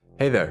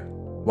Hey there,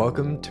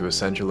 welcome to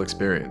Essential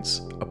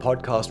Experience, a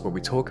podcast where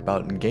we talk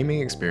about gaming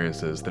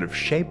experiences that have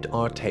shaped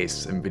our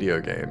tastes in video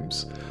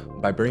games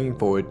by bringing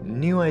forward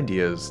new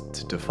ideas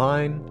to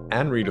define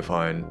and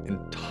redefine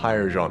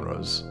entire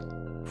genres.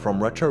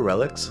 From retro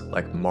relics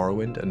like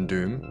Morrowind and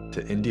Doom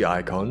to indie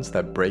icons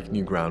that break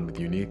new ground with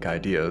unique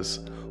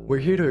ideas, we're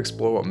here to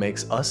explore what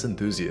makes us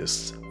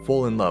enthusiasts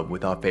fall in love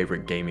with our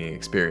favorite gaming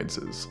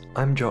experiences.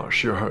 I'm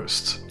Josh, your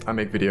host. I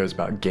make videos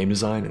about game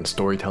design and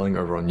storytelling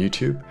over on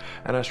YouTube,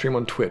 and I stream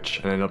on Twitch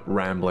and end up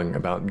rambling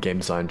about game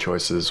design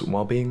choices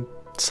while being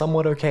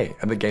somewhat okay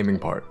at the gaming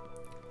part.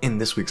 In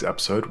this week's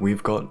episode,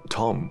 we've got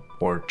Tom,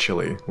 or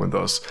Chili, with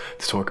us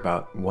to talk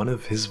about one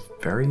of his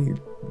very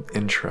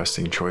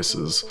interesting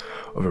choices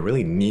of a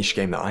really niche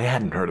game that I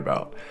hadn't heard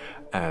about,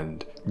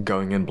 and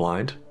going in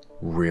blind,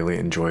 really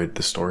enjoyed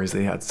the stories that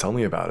he had to tell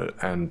me about it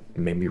and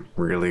made me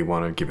really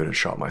want to give it a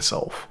shot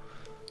myself.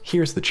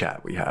 Here's the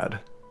chat we had.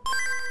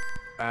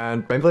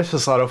 And maybe let's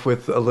just start off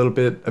with a little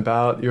bit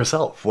about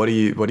yourself. What do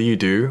you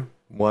do?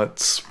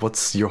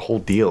 What's your whole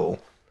deal?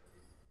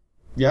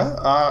 Yeah.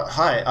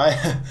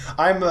 Hi.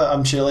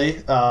 I'm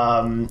Chili.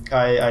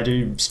 I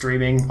do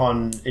streaming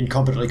on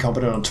Incompetently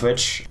Competent on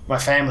Twitch. My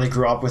family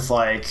grew up with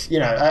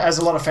as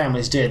a lot of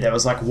families did. There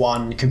was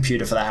one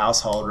computer for the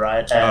household,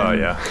 right? And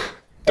oh yeah.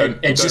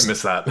 Don't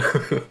miss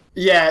that.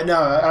 Yeah, no,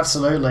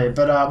 absolutely.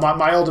 But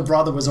my older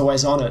brother was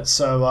always on it,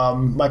 so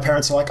my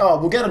parents were like, "Oh,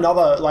 we'll get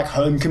another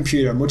home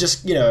computer, and we'll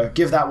just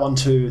give that one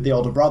to the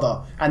older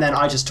brother." And then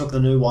I just took the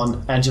new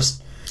one and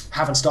just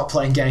haven't stopped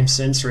playing games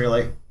since,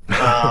 really.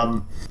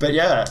 But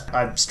yeah,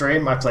 I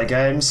stream, I play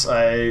games,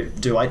 I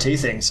do IT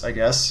things, I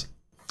guess.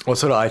 What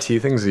sort of IT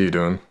things are you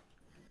doing?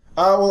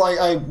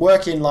 I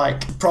work in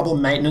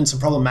problem maintenance and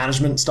problem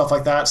management, stuff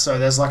like that. So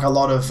there's a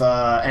lot of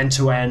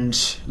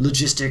end-to-end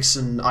logistics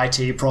and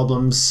IT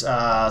problems,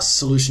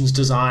 solutions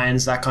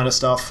designs, that kind of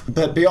stuff.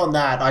 But beyond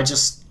that, I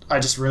just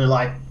really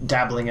like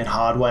dabbling in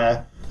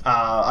hardware.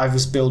 I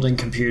was building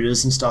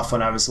computers and stuff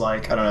when I was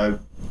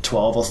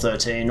 12 or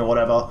 13 or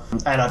whatever.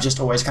 And I've just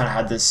always kind of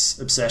had this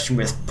obsession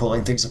with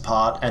pulling things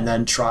apart and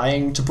then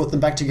trying to put them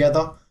back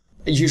together.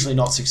 Usually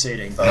not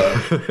succeeding, though.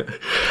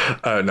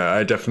 No,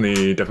 I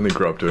definitely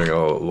grew up doing a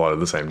lot of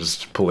the same,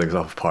 just pulling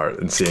stuff apart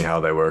and seeing how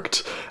they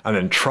worked, and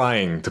then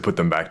trying to put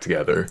them back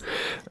together.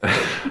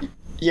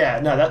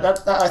 Yeah, no,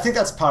 that I think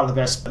that's part of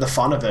the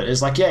fun of it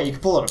is you can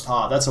pull it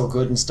apart, that's all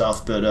good and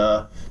stuff,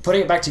 but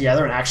putting it back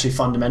together and actually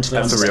fundamentally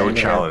understanding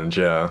that's the real challenge,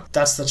 yeah.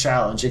 That's the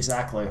challenge,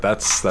 exactly.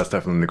 That's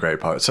definitely the great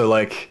part. So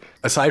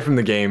aside from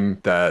the game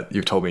that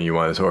you've told me you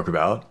want to talk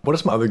about, what are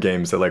some other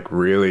games that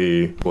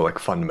really were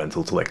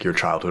fundamental to your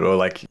childhood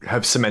or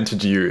have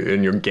cemented you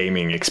in your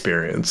gaming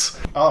experience?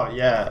 Oh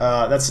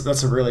yeah,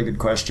 that's a really good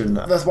question.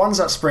 The ones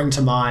that spring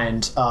to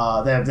mind,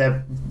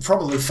 they're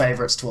probably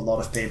favorites to a lot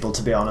of people,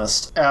 to be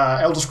honest.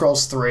 Elder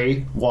Scrolls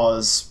 3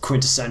 was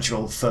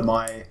quintessential for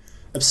my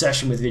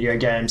obsession with video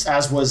games,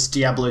 as was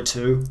Diablo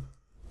 2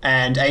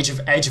 and Age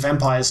of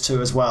Empires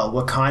 2 as well,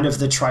 were kind of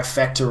the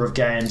trifecta of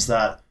games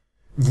that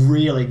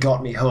really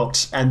got me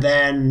hooked. And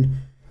then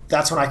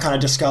that's when I kind of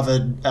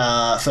discovered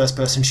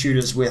first-person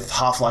shooters with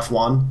Half-Life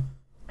 1,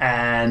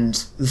 and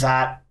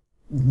that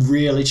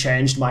really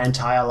changed my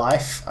entire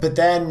life. But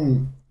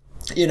then,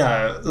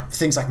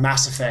 things like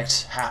Mass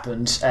Effect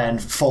happened, and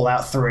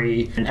Fallout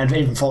 3, and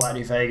even Fallout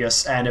New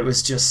Vegas, and it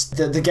was just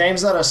the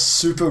games that are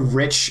super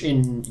rich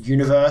in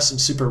universe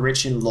and super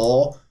rich in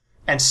lore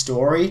and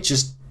story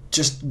just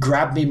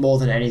grabbed me more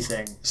than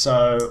anything.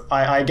 So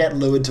I get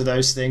lured to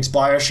those things.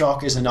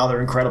 BioShock is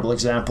another incredible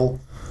example.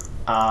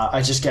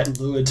 I just get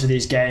lured to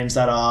these games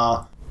that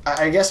are,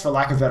 I guess for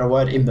lack of a better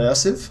word,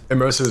 immersive.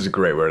 Immersive is a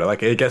great word.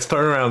 It gets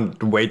thrown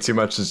around way too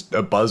much as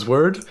a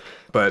buzzword,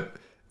 but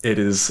it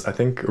is, I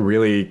think, a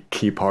really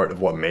key part of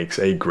what makes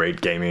a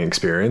great gaming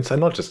experience, and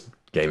not just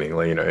gaming,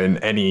 in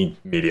any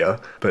media.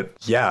 But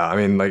yeah,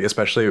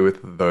 especially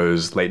with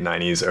those late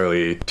 90s,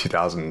 early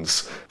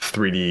 2000s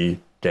 3D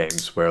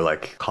games where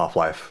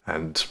Half-Life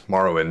and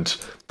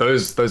Morrowind,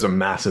 those are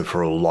massive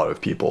for a lot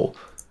of people,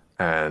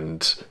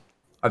 and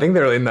I think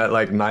they're in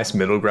that nice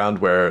middle ground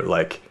where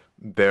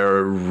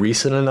they're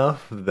recent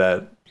enough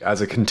that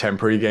as a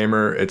contemporary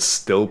gamer it's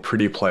still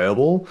pretty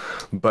playable,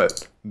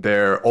 but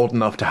they're old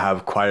enough to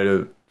have quite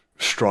a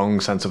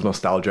strong sense of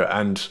nostalgia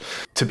and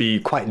to be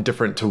quite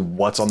different to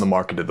what's on the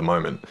market at the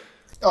moment.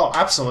 Oh,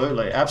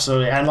 absolutely. And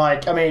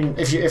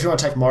if you want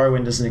to take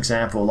Morrowind as an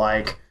example,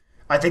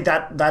 I think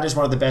that is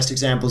one of the best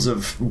examples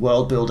of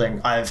world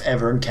building I've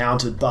ever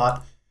encountered.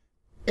 But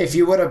if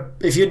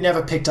you'd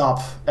never picked up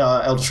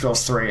Elder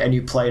Scrolls 3 and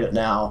you played it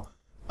now,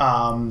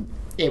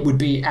 it would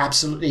be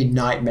absolutely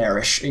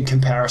nightmarish in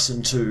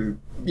comparison to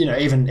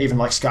even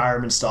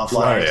Skyrim and stuff.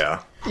 Oh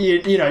yeah.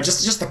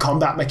 Just the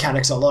combat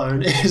mechanics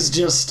alone is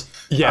just.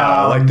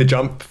 Yeah, the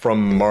jump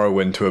from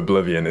Morrowind to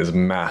Oblivion is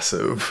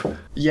massive.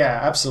 Yeah,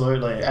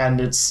 absolutely. And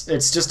it's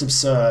just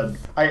absurd.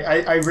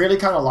 I really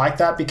kind of like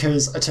that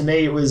because to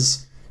me it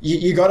was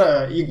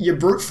you're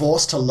brute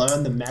forced to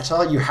learn the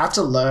meta. You have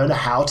to learn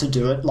how to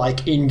do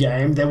it in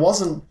game. There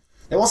wasn't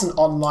there wasn't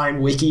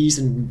online wikis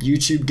and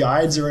YouTube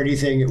guides or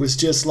anything. It was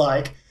just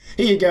like,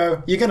 here you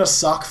go, you're gonna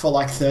suck for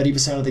like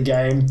 30% of the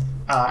game,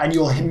 and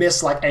you'll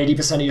miss like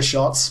 80% of your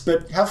shots,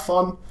 but have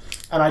fun.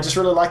 And I just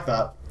really like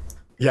that.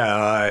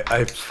 Yeah,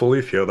 I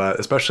fully feel that,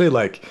 especially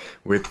like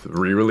with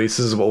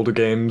re-releases of older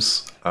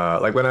games.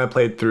 Like when I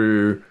played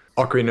through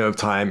Ocarina of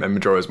Time and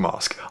Majora's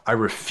Mask, I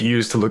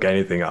refused to look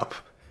anything up.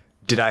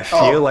 Did I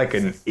feel like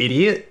an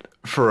idiot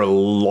for a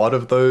lot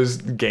of those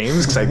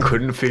games because I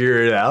couldn't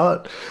figure it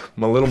out?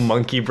 My little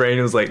monkey brain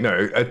was like,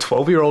 no, a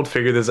 12-year-old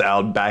figured this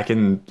out back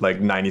in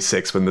like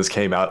 96 when this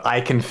came out.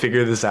 I can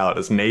figure this out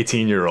as an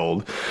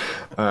 18-year-old.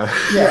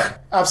 Yeah,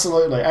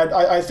 absolutely. And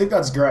I think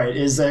that's great,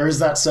 is there is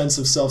that sense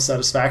of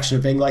self-satisfaction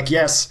of being like,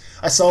 yes,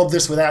 I solved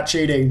this without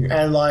cheating.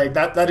 And like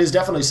that is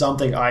definitely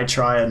something I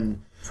try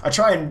and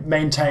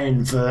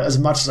maintain for as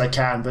much as I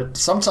can, but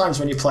sometimes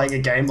when you're playing a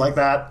game like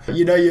that,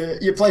 you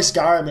play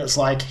Skyrim and it's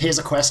like, here's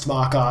a quest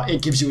marker,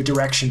 it gives you a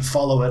direction,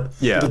 follow it.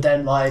 Yeah. But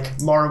then like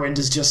Morrowind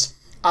is just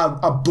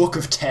a book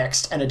of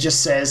text and it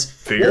just says,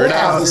 figure it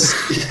out.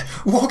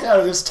 Walk out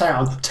of this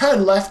town,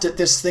 turn left at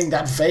this thing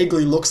that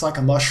vaguely looks like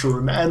a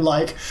mushroom, and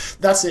like,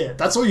 that's it.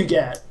 That's all you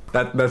get.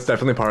 That's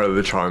definitely part of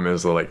the charm,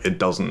 is like it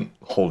doesn't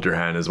hold your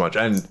hand as much.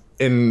 And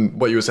in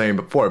what you were saying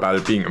before about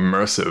it being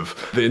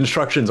immersive, the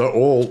instructions are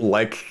all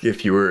like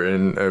if you were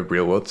in a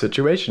real world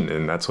situation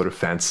in that sort of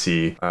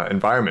fantasy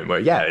environment where,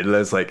 yeah,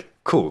 there's like,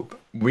 cool,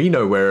 we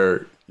know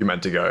where you're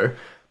meant to go,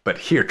 but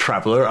here,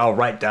 traveler, I'll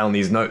write down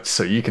these notes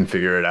so you can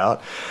figure it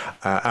out.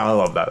 And I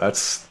love that.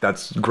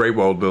 That's great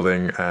world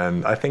building,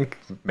 and I think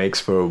makes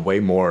for a way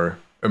more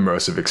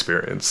immersive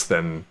experience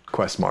than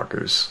quest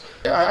markers.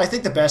 I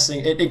think the best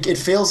thing, it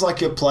feels like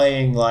you're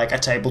playing like a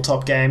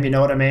tabletop game, you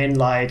know what I mean?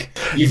 Like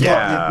you've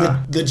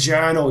got the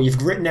journal,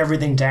 you've written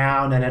everything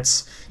down, and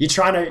you're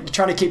trying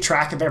to keep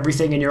track of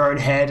everything in your own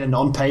head and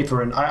on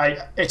paper, and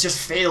it just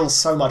feels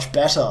so much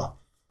better.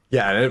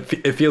 Yeah, and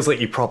it feels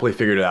like you properly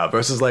figured it out,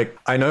 versus like,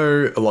 I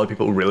know a lot of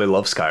people really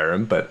love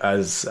Skyrim, but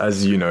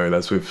as you know,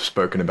 as we've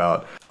spoken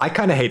about, I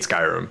kind of hate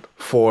Skyrim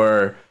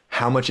for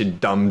how much it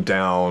dumbed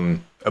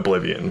down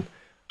Oblivion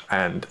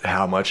and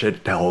how much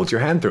it holds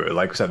your hand through it.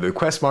 Like we said, the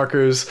quest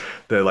markers,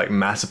 the like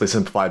massively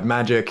simplified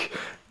magic.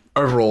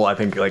 Overall, I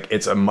think like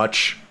it's a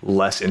much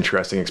less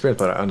interesting experience,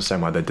 but I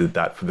understand why they did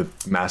that for the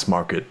mass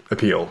market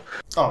appeal.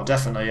 Oh,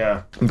 definitely,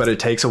 yeah. But it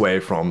takes away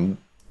from,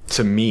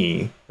 to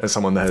me, as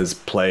someone that has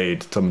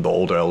played some of the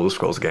older Elder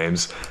Scrolls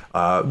games,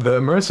 the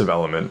immersive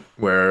element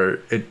where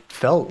it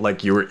felt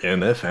like you were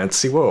in a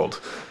fantasy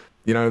world.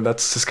 You know,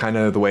 that's just kind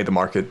of the way the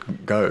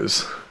market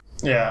goes.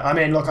 Yeah, I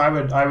mean, look,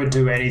 I would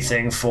do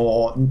anything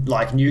for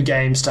like new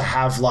games to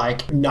have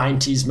like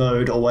 90s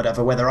mode or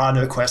whatever, where there are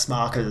no quest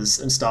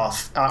markers and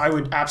stuff. I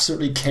would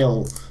absolutely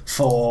kill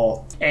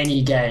for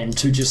any game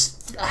to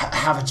just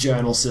have a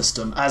journal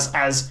system.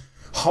 As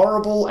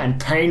horrible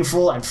and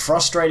painful and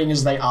frustrating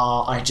as they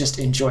are, I just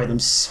enjoy them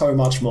so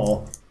much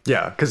more.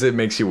 Yeah, because it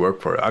makes you work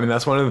for it. I mean,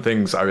 that's one of the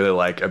things I really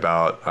like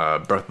about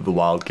Breath of the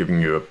Wild giving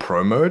you a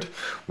pro mode,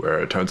 where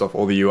it turns off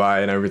all the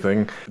UI and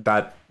everything.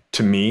 That,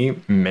 to me,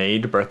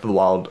 made Breath of the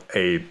Wild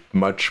a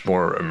much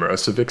more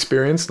immersive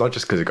experience, not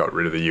just because it got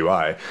rid of the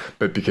UI,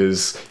 but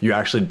because you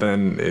actually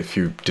then, if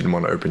you didn't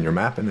want to open your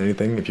map and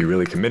anything, if you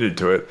really committed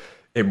to it,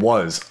 it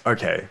was,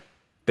 okay,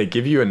 they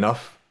give you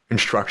enough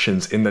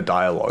instructions in the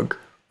dialogue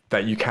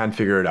that you can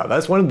figure it out.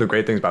 That's one of the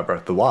great things about Breath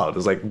of the Wild,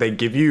 is like they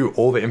give you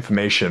all the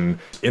information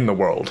in the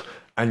world,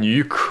 and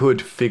you could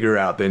figure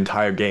out the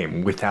entire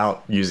game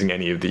without using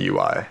any of the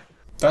UI.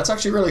 That's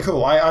actually really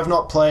cool. I've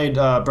not played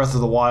Breath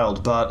of the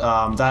Wild,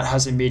 but that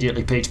has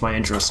immediately piqued my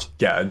interest.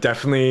 Yeah,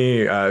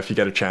 definitely, if you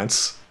get a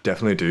chance,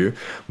 definitely do.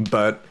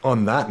 But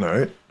on that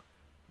note,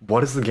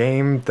 what is the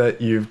game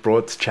that you've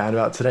brought to chat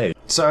about today?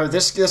 So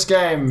this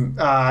game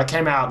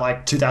came out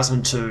like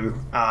 2002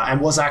 and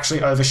was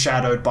actually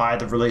overshadowed by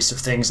the release of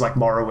things like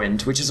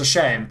Morrowind, which is a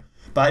shame.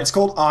 But it's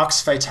called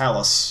Arx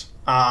Fatalis.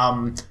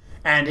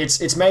 And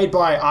it's made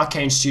by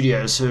Arkane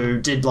Studios,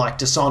 who did like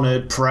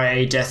Dishonored,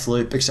 Prey,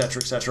 Deathloop,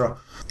 etc., etc.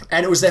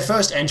 And it was their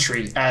first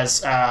entry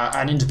as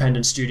an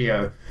independent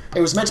studio.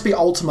 It was meant to be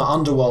Ultima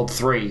Underworld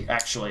 3,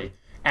 actually.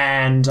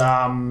 And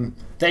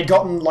they'd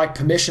gotten like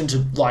permission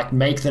to like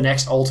make the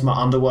next Ultima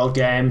Underworld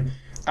game.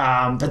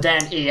 But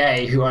then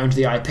EA, who owned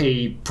the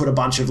IP, put a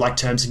bunch of like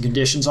terms and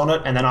conditions on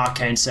it, and then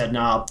Arkane said,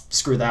 "Nah,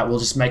 screw that. We'll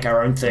just make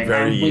our own thing."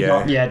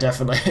 Yeah,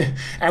 definitely.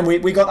 And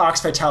we got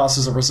Arx Fatalis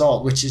as a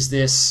result, which is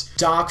this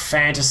dark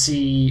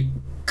fantasy,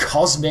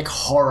 cosmic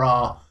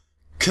horror,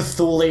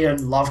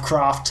 Cthulhian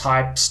Lovecraft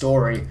type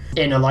story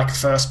in a like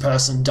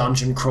first-person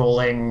dungeon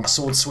crawling,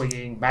 sword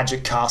swinging,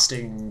 magic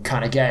casting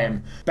kind of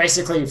game.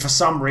 Basically, for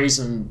some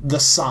reason, the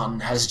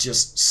sun has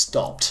just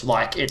stopped.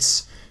 Like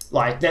it's.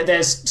 Like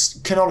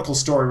there's canonical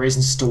story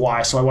reasons as to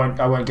why, so I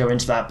won't go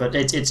into that. But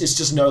it's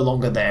just no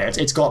longer there.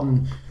 It's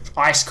gotten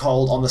ice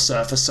cold on the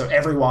surface. So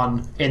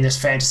everyone in this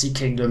fantasy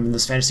kingdom, in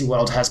this fantasy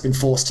world, has been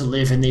forced to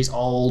live in these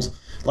old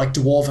like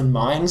dwarven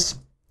mines.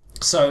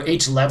 So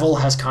each level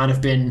has kind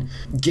of been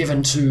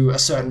given to a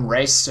certain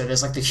race. So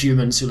there's like the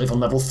humans who live on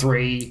level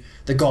 3,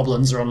 the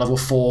goblins are on level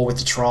 4 with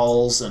the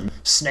trolls, and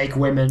snake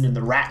women and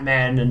the rat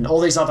men and all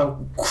these other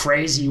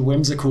crazy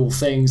whimsical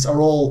things are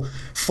all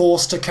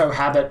forced to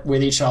cohabit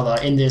with each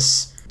other in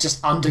this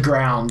just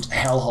underground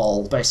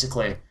hellhole,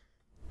 basically.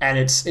 And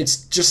it's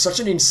just such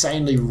an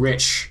insanely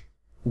rich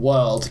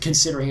world,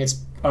 considering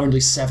it's only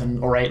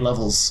 7 or 8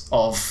 levels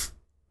of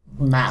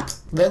map.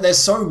 There's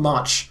so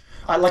much.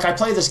 I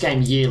play this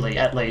game yearly,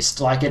 at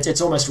least. Like,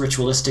 it's almost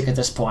ritualistic at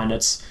this point.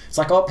 It's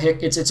like, oh,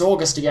 it's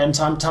August again,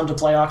 time to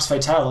play Arx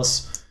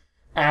Fatalis.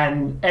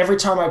 And every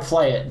time I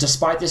play it,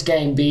 despite this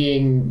game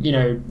being,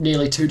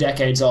 nearly 2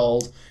 decades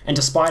old, and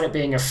despite it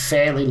being a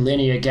fairly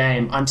linear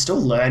game, I'm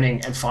still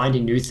learning and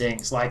finding new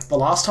things. Like, the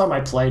last time I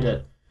played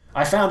it,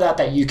 I found out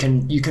that you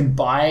can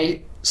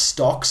buy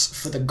stocks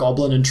for the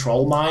goblin and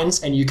troll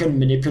mines, and you can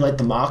manipulate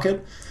the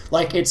market.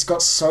 Like, it's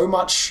got so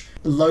much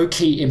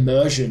low-key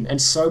immersion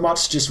and so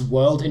much just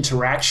world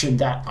interaction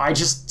that I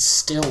just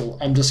still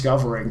am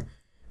discovering.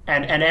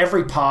 And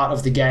every part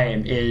of the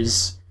game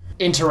is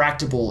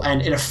interactable,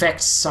 and it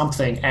affects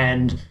something,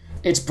 and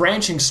it's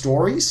branching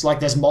stories. Like,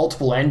 there's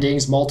multiple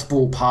endings,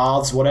 multiple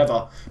paths,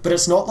 whatever. But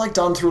it's not, like,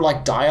 done through,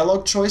 like,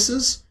 dialogue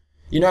choices.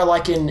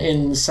 Like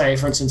in, say,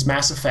 for instance,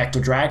 Mass Effect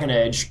or Dragon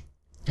Age,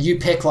 you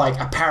pick, like,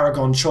 a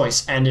paragon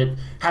choice, and it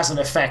has an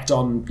effect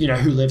on,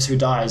 who lives, who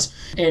dies.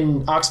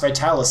 In Arx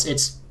Fatalis,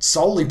 it's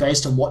solely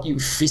based on what you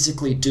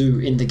physically do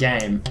in the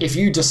game. If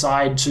you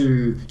decide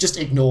to just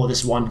ignore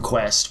this one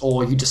quest,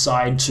 or you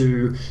decide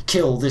to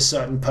kill this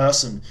certain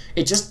person,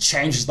 it just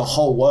changes the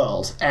whole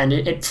world, and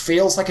it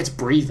feels like it's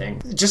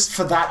breathing. Just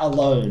for that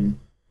alone,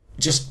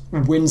 just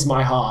wins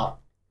my heart.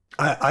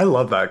 I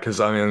love that, because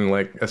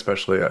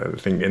especially I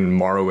think in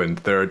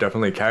Morrowind, there are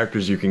definitely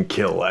characters you can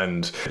kill,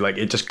 and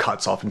it just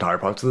cuts off entire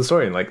parts of the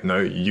story. And no,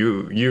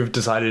 you've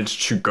decided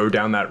to go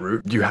down that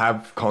route. You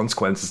have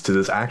consequences to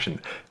this action.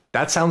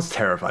 That sounds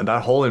terrifying.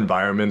 That whole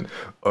environment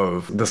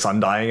of the sun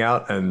dying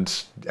out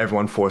and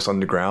everyone forced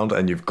underground,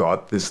 and you've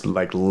got this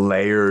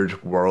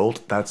layered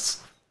world.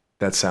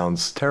 That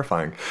sounds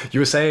terrifying.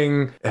 You were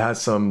saying it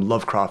has some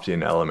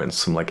Lovecraftian elements,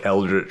 some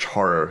eldritch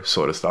horror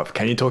sort of stuff.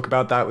 Can you talk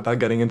about that without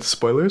getting into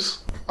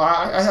spoilers?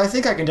 I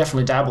think I can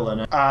definitely dabble in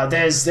it.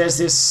 There's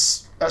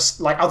this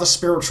other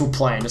spiritual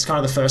plane. It's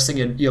kind of the first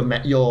thing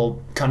you're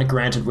kind of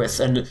granted with,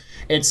 and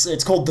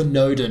it's called the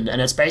Nodin,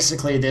 and it's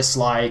basically this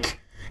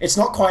it's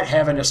not quite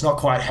heaven, it's not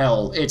quite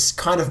hell. It's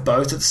kind of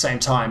both at the same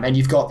time, and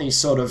you've got these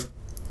sort of,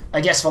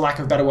 I guess for lack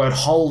of a better word,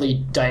 holy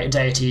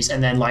deities,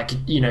 and then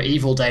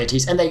evil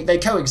deities, and they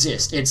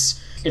coexist.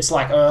 It's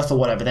like Earth or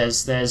whatever.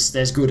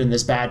 There's good and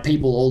there's bad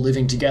people all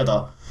living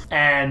together,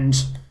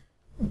 and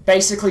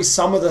basically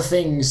some of the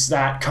things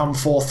that come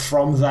forth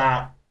from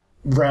that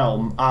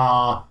realm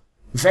are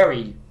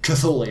very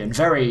Cthulhian,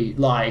 very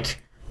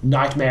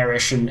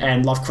nightmarish and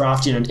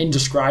Lovecraftian and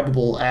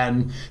indescribable,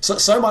 and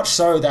so much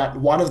so that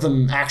one of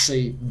them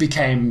actually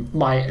became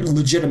my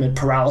legitimate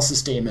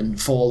paralysis demon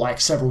for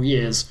several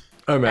years.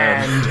 Oh,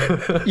 man.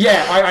 And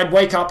yeah, I'd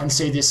wake up and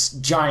see this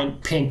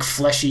giant pink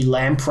fleshy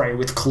lamprey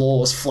with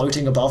claws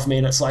floating above me,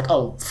 and it's like,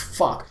 oh,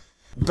 fuck.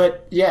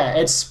 But yeah,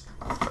 it's,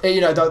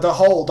 the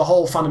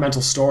whole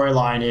fundamental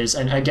storyline is,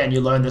 and again,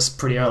 you learn this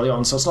pretty early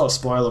on, so it's not a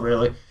spoiler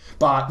really,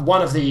 but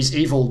one of these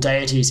evil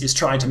deities is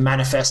trying to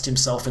manifest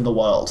himself in the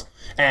world.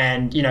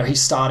 And,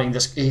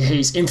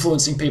 he's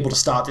influencing people to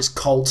start this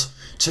cult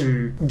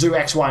to do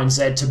X, Y, and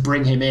Z to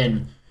bring him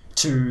in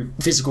to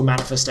physical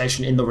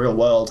manifestation in the real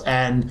world.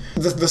 And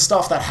the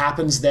stuff that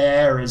happens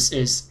there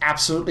is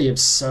absolutely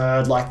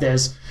absurd.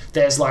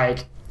 There's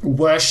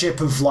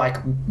worship of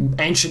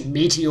ancient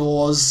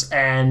meteors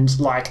and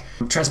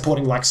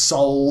transporting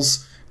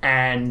souls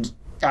and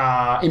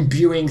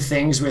imbuing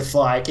things with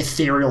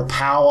ethereal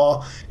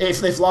power.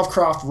 If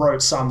Lovecraft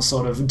wrote some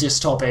sort of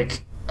dystopic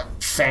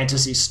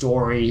fantasy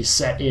story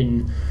set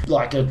in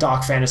a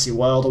dark fantasy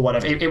world or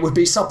whatever, it would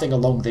be something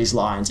along these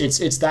lines.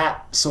 It's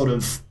that sort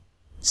of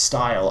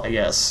style, I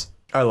guess.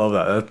 I love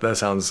that. That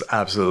sounds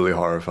absolutely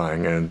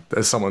horrifying. And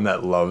as someone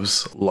that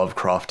loves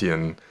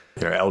Lovecraftian,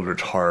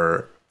 eldritch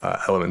horror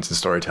elements in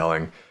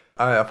storytelling,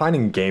 I find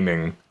in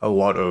gaming a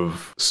lot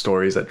of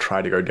stories that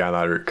try to go down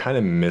that route kind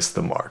of miss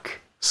the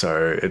mark.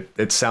 So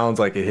it sounds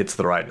like it hits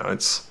the right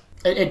notes.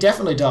 It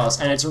definitely does,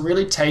 and it's a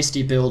really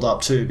tasty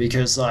build-up too,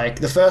 because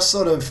the first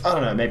sort of, I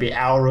don't know, maybe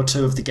hour or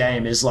two of the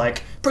game is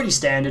pretty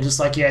standard.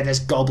 It's yeah, there's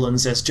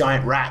goblins, there's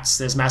giant rats,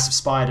 there's massive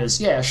spiders,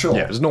 yeah, sure.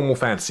 Yeah, there's normal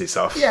fantasy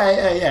stuff.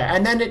 Yeah,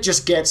 and then it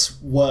just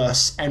gets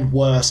worse and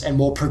worse and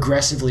more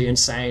progressively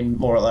insane,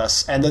 more or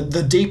less. And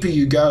the deeper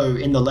you go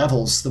in the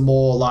levels, the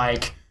more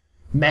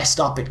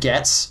messed up it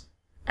gets.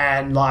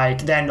 And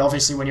then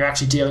obviously when you're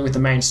actually dealing with the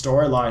main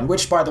storyline,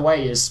 which by the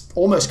way is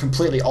almost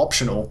completely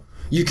optional,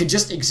 you can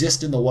just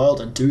exist in the world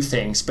and do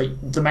things, but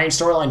the main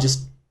storyline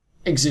just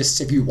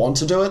exists if you want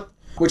to do it.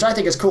 which I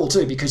think is cool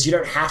too, because you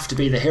don't have to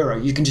be the hero.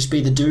 You can just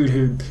be the dude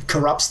who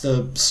corrupts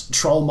the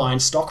troll mine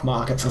stock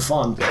market for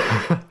fun.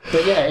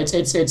 But yeah,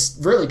 it's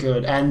really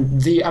good,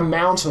 and the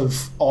amount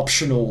of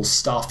optional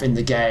stuff in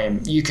the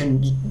game, you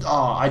can.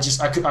 I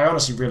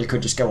honestly really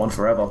could just go on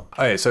forever.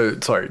 Okay, so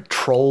sorry,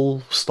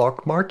 troll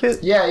stock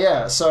market?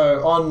 Yeah.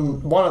 So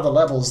on one of the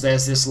levels,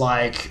 there's this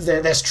like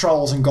there's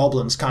trolls and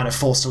goblins kind of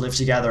forced to live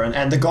together,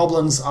 and the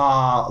goblins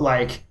are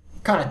like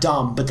kind of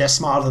dumb, but they're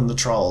smarter than the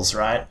trolls,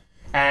 right?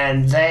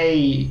 And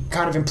they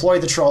kind of employ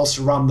the trolls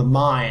to run the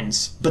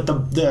mines, but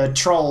the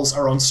trolls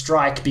are on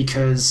strike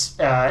because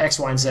X,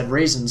 Y, and Z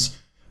reasons.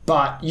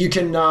 But you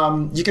can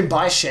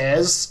buy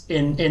shares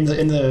in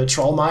the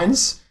troll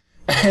mines,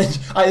 and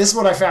this is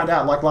what I found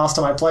out like last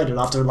time I played it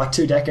after like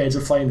 2 decades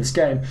of playing this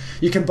game.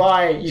 You can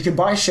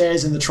buy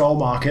shares in the troll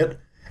market,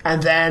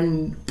 and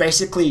then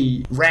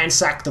basically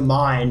ransack the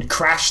mine,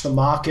 crash the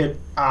market,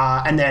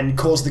 and then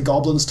cause the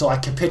goblins to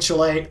like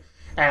capitulate.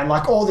 And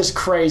like all this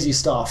crazy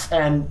stuff,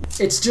 and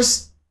it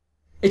just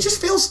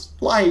feels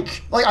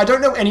like I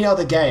don't know any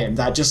other game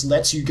that just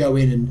lets you go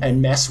in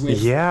and mess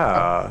with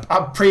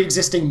a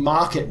pre-existing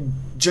market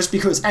just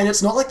because. And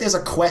it's not like there's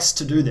a quest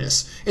to do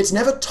this. It's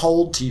never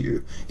told to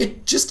you.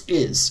 It just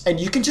is, and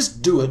you can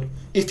just do it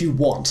if you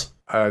want.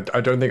 I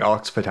don't think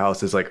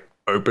Fatalis is like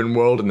open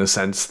world in the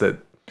sense that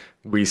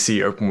we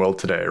see open world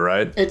today,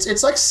 right?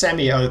 It's like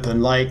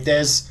semi-open. Like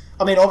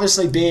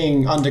obviously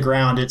being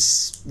underground,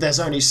 there's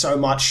only so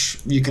much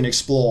you can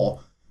explore.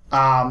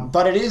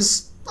 But it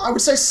is, I would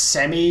say,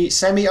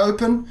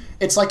 semi-open.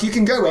 It's like you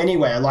can go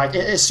anywhere. Like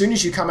as soon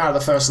as you come out of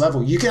the first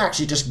level, you can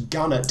actually just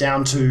gun it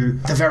down to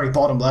the very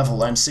bottom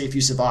level and see if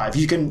you survive.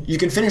 You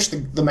can finish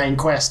the main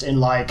quest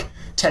in like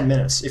 10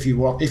 minutes if you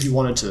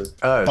wanted to.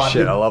 Oh, but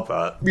shit, I love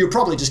that. You'll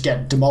probably just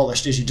get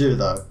demolished as you do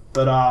though.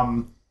 But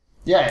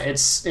yeah,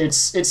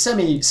 it's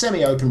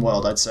semi-open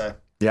world, I'd say.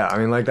 Yeah, I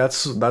mean, like,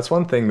 that's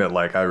one thing that,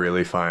 like, I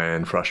really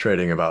find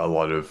frustrating about a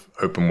lot of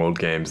open world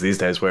games these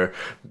days, where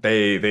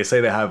they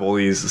say they have all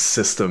these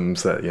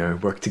systems that, you know,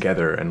 work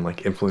together and,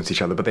 like, influence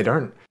each other, but they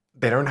don't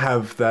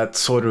have that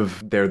sort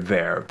of,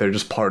 they're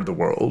just part of the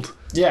world.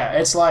 Yeah,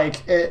 it's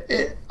like,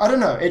 I don't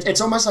know, it's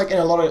almost like in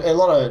a lot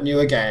of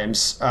newer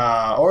games,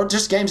 or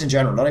just games in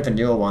general, not even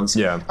newer ones.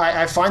 Yeah.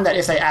 I find that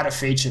if they add a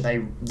feature,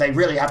 they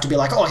really have to be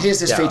like, oh, here's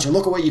this feature,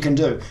 look at what you can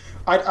do.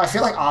 I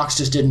feel like Arcs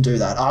just didn't do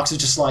that. Arcs is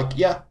just like,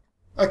 yeah,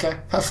 okay,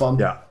 have fun.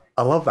 Yeah,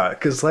 I love that,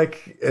 because,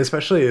 like,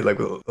 especially, like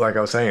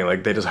I was saying,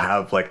 like, they just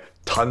have, like,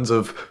 tons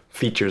of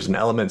features and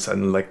elements,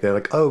 and, like, they're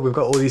like, oh, we've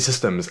got all these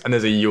systems, and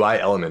there's a UI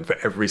element for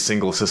every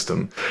single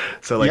system.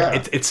 So,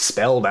 like, it's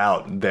spelled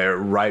out there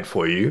right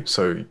for you,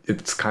 so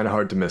it's kind of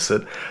hard to miss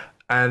it.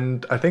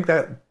 And I think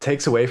that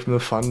takes away from the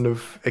fun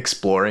of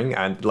exploring.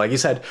 And like you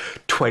said,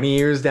 20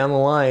 years down the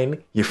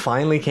line, you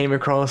finally came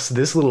across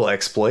this little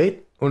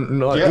exploit. Well,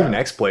 not even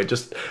exploit,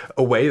 just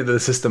a way that the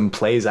system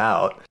plays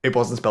out. It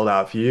wasn't spelled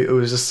out for you. It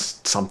was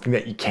just something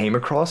that you came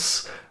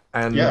across.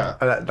 And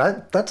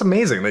that's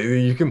amazing that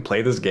you can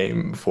play this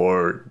game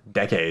for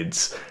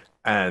decades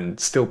and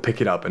still pick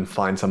it up and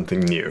find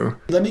something new.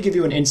 Let me give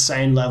you an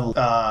insane level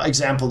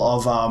example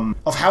of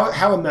how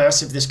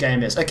immersive this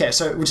game is. Okay,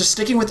 so we're just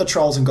sticking with the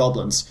trolls and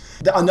goblins.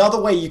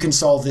 Another way you can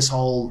solve this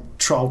whole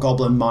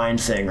troll-goblin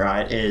mind thing,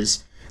 right,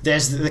 is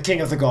there's the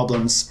king of the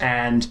goblins,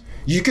 and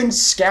you can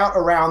scout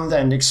around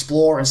and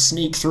explore and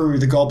sneak through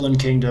the goblin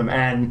kingdom,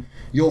 and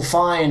you'll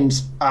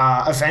find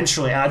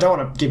eventually, and I don't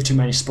want to give too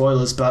many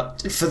spoilers, but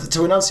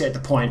to enunciate the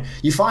point,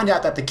 you find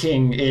out that the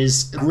king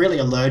is really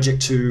allergic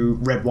to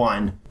red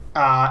wine.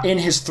 In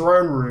his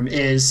throne room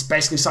is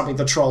basically something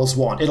the trolls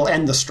want. It'll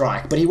end the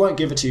strike, but he won't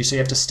give it to you, so you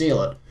have to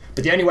steal it.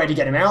 But the only way to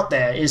get him out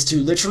there is to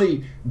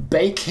literally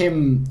bake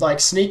him, like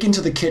sneak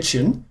into the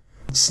kitchen,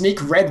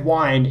 sneak red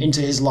wine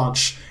into his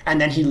lunch,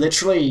 and then he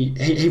literally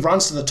he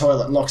runs to the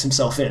toilet and locks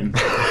himself in.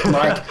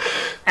 Like,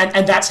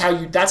 and that's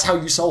how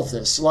you solve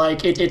this.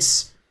 Like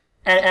it's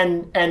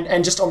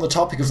and just on the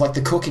topic of like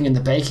the cooking and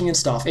the baking and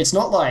stuff, it's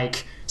not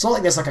like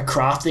there's like a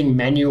crafting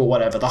menu or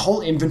whatever. The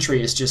whole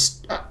inventory is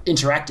just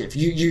interactive.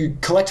 You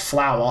collect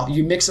flour,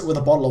 you mix it with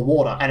a bottle of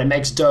water, and it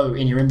makes dough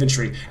in your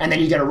inventory. And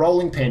then you get a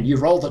rolling pin, you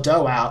roll the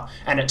dough out,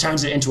 and it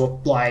turns it into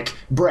like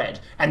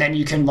bread. And then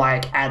you can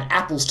like add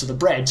apples to the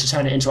bread to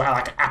turn it into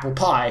like apple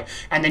pie.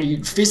 And then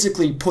you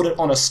physically put it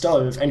on a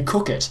stove and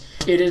cook it.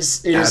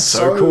 That's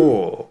so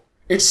cool.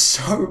 It's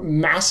so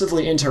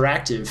massively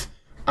interactive.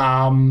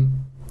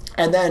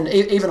 And then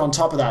even on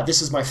top of that,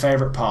 this is my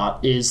favorite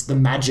part, is the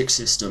magic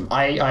system.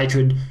 I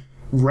could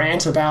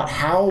rant about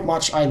how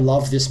much I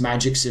love this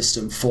magic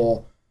system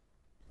for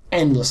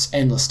endless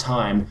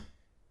time.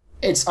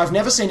 I've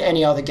never seen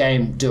any other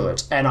game do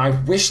it, and I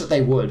wish that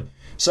they would.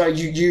 So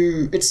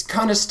it's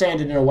kind of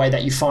standard in a way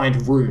that you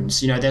find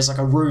runes. You know, there's like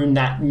a rune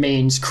that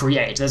means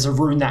create. There's a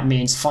rune that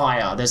means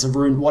fire. There's a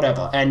rune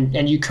whatever.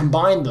 And you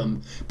combine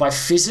them by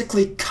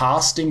physically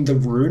casting the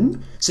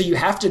rune. So you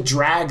have to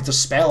drag the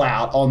spell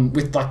out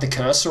with like the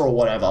cursor or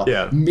whatever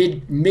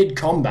mid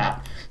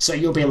combat. So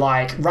you'll be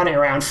like running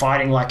around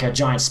fighting like a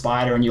giant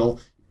spider, and you'll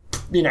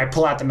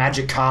pull out the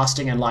magic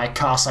casting and like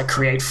cast like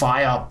create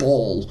fire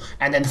ball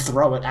and then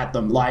throw it at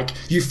them. Like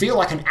you feel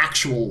like an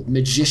actual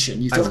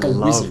magician. You feel like a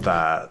wizard. I love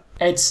that.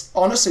 It's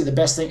honestly the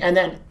best thing. And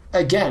then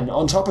again,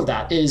 on top of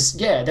that is,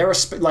 there are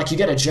like you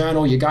get a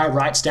journal, your guy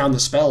writes down the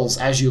spells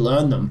as you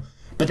learn them.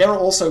 But there are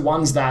also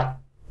ones that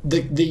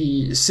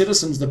the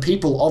citizens, the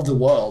people of the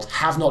world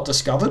have not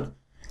discovered,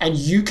 and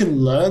you can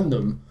learn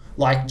them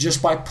like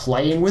just by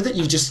playing with it.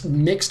 You just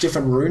mix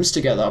different runes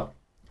together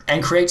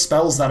and create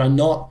spells that are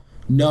not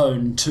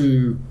known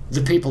to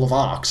the people of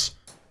Arx.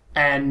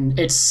 And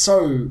it's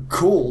so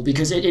cool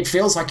because it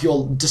feels like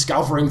you're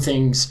discovering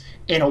things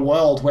in a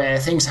world where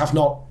things have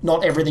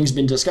not everything's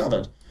been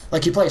discovered.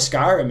 Like you play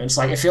Skyrim, it's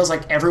like it feels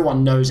like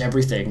everyone knows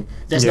everything.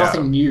 There's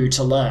nothing new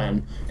to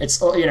learn.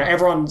 It's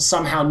everyone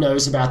somehow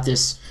knows about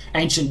this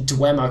ancient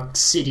Dwemer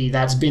city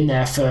that's been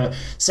there for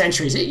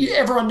centuries.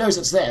 Everyone knows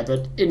it's there,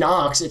 but in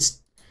Arx,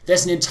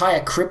 there's an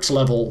entire crypt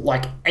level,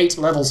 like 8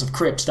 levels of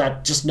crypt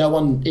that just no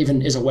one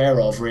even is aware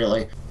of,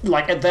 really.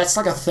 Like, that's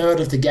like a third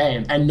of the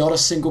game, and not a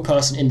single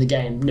person in the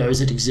game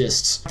knows it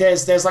exists.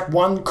 There's like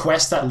one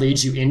quest that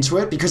leads you into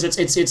it, because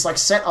it's like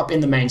set up in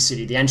the main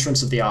city, the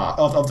entrance of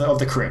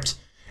the crypt.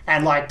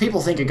 And like,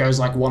 people think it goes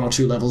like 1 or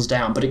 2 levels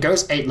down, but it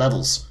goes 8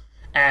 levels.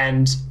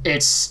 And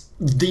it's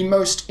the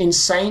most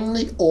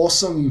insanely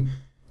awesome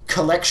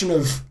collection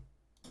of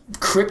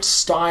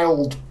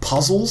crypt-styled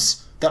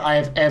puzzles that I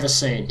have ever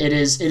seen. It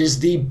is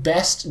the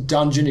best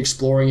dungeon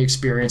exploring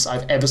experience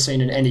I've ever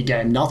seen in any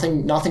game.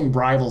 Nothing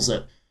rivals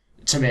it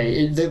to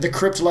me. The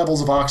crypt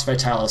levels of Arx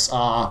Fatalis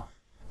are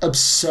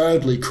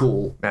absurdly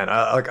cool. Man,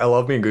 I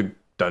love me a good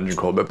dungeon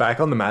crawl. But back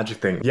on the magic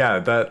thing,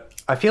 that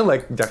I feel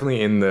like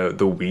definitely in the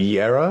Wii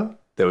era,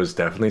 there was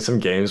definitely some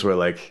games where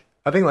like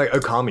I think like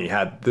Okami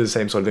had the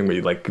same sort of thing where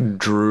you like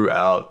drew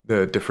out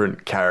the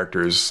different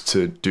characters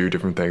to do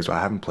different things, but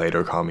I haven't played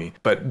Okami.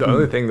 But the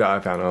only thing that I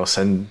found, and I'll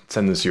send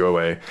this your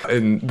way,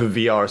 in the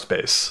VR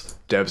space,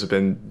 devs have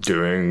been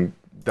doing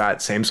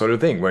that same sort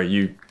of thing where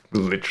you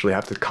literally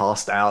have to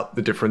cast out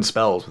the different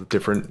spells with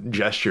different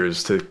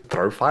gestures to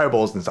throw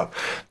fireballs and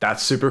stuff.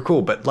 That's super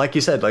cool. But like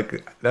you said,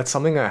 like that's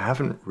something I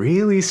haven't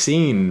really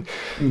seen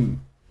in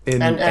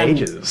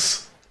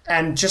ages.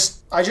 And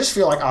I just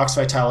feel like Arx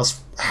Fatalis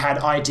had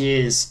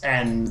ideas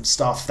and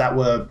stuff that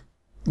were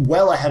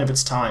well ahead of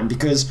its time,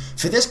 because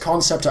for this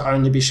concept to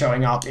only be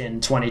showing up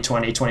in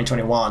 2020,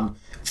 2021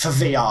 for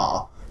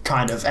VR,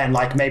 kind of, and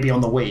like maybe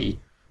on the Wii,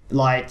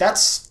 like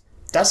that's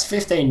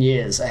 15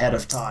 years ahead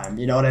of time,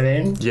 you know what I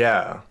mean?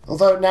 Yeah.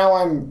 Although now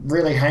I'm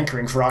really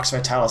hankering for Arx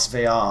Fatalis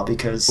VR,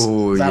 because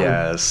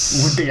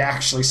would be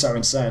actually so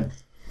insane.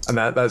 And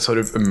that sort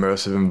of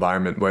immersive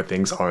environment where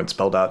things aren't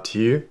spelled out to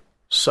you,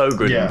 so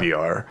good in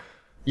VR.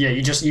 Yeah,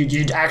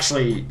 you'd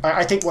actually...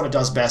 I think what it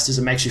does best is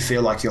it makes you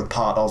feel like you're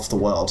part of the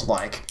world,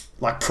 like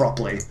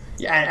properly.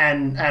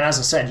 And as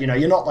I said,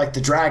 you're not like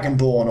the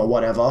Dragonborn or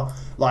whatever.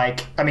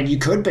 Like, I mean, you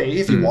could be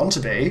if you want to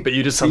be. But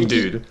you're just some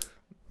dude.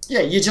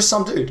 You're just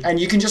some dude. And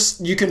you can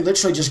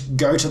literally just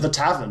go to the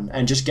tavern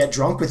and just get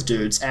drunk with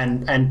dudes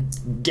and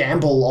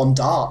gamble on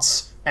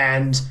darts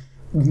and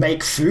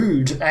make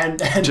food and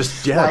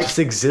just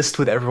exist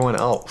with everyone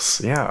else.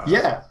 Yeah.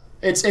 Yeah.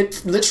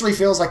 It literally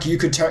feels like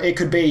it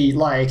could be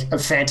like a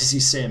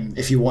fantasy sim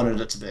if you wanted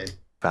it to be.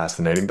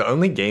 Fascinating. The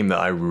only game that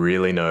I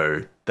really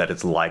know that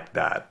it's like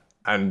that,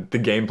 and the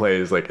gameplay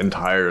is like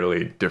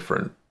entirely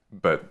different,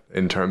 but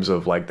in terms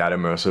of like that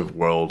immersive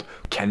world,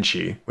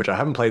 Kenshi, which I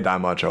haven't played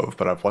that much of,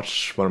 but I've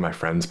watched one of my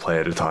friends play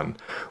it a ton.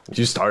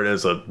 You start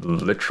as a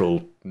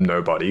literal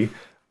nobody,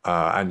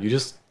 and you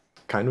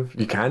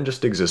can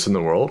just exist in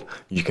the world.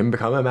 You can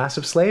become a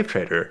massive slave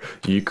trader.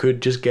 You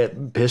could just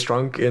get pissed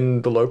drunk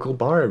in the local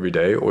bar every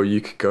day, or you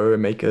could go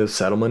and make a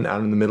settlement out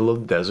in the middle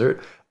of the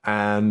desert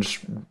and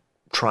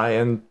try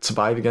and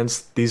survive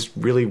against these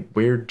really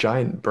weird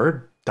giant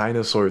bird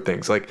dinosaur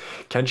things. Like,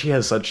 Kenshi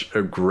has such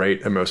a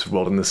great immersive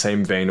world in the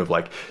same vein of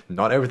like,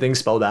 not everything's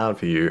spelled out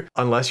for you.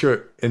 Unless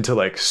you're into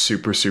like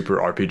super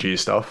RPG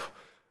stuff,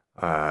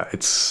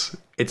 it's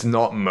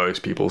not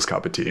most people's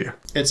cup of tea.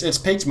 It's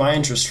piqued my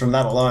interest from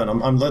that alone.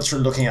 I'm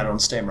literally looking at it on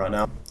Steam right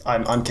now.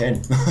 I'm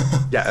keen.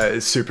 Yeah,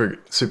 it's super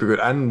good.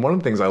 And one of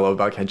the things I love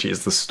about Kenshi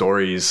is the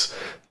stories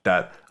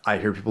that I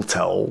hear people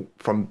tell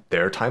from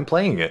their time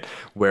playing it,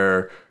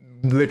 where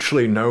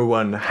literally no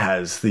one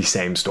has the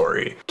same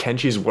story.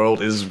 Kenshi's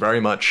world is very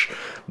much,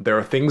 there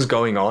are things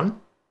going on,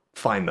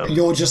 find them.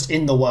 You're just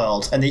in the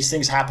world, and these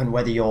things happen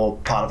whether you're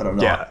part of it or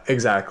not. Yeah,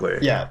 exactly.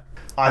 Yeah,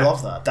 I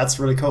love that. That's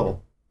really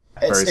cool.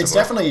 It's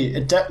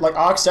definitely like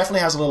Arx definitely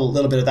has a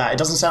little bit of that. It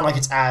doesn't sound like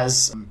it's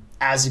as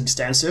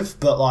extensive,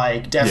 but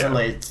like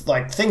definitely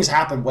like things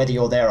happen whether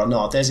you're there or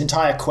not. There's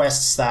entire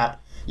quests that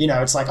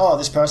it's like, oh,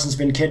 this person's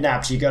been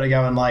kidnapped. You got to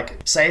go and like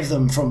save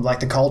them from like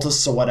the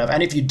cultists or whatever.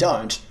 And if you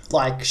don't,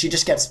 like she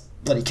just gets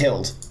bloody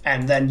killed,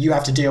 and then you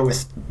have to deal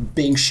with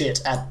being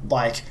shit at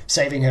like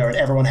saving her, and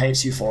everyone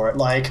hates you for it.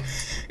 Like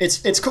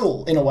it's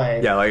cool in a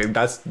way. Yeah, like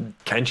that's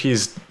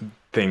Kenshi's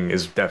thing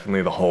is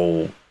definitely the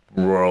whole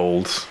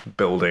world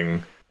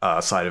building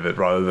side of it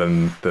rather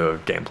than the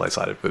gameplay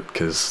side of it,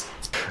 because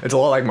it's a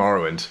lot like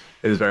Morrowind.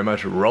 is very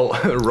much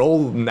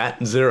roll nat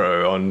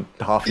 0 on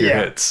half your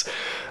hits.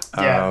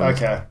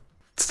 Okay.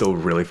 It's still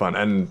really fun,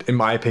 and in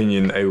my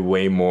opinion, a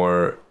way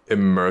more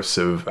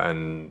immersive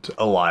and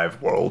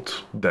alive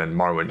world than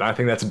Morrowind. I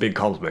think that's a big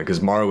compliment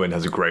because Morrowind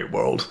has a great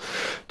world.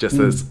 Just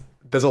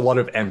there's a lot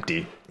of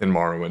empty in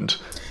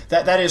Morrowind.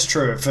 That is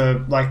true.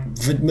 For like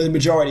the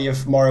majority of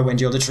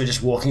Morrowind, you're literally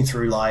just walking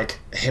through like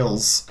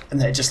hills,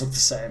 and they just look the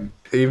same.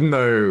 Even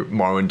though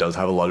Morrowind does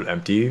have a lot of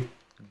empty,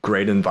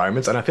 great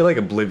environments, and I feel like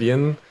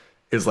Oblivion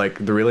is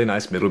like the really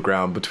nice middle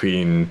ground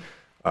between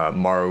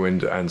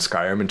Morrowind and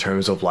Skyrim in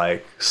terms of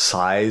like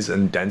size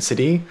and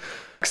density.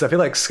 Because I feel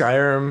like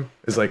Skyrim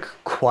is like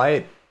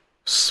quite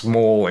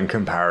small in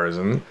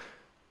comparison,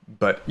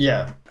 but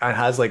it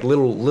has like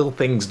little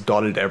things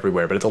dotted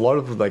everywhere. But it's a lot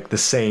of like the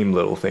same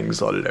little things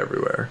dotted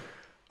everywhere.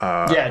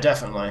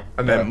 Definitely.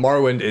 And then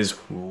Morrowind is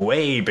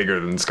way bigger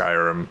than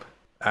Skyrim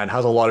and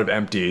has a lot of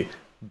empty.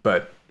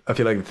 But I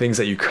feel like the things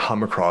that you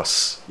come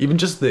across, even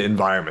just the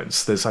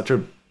environments, there's such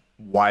a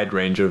wide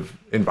range of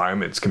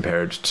environments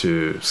compared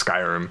to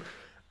Skyrim,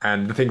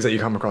 and the things that you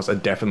come across are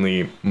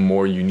definitely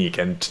more unique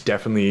and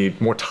definitely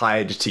more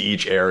tied to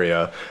each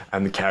area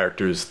and the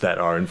characters that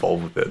are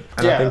involved with it.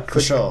 And I think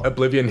for sure.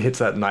 Oblivion hits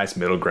that nice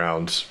middle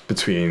ground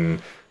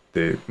between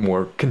the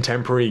more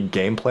contemporary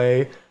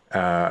gameplay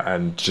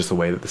and just the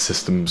way that the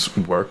systems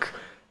work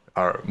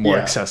are more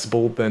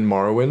accessible than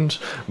Morrowind,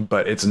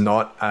 but it's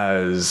not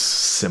as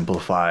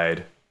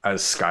simplified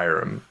as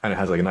Skyrim, and it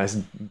has like a nice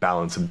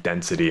balance of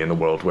density in the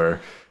world where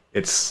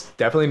it's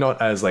definitely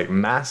not as like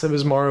massive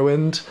as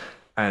Morrowind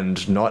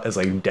and not as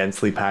like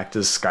densely packed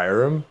as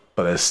Skyrim,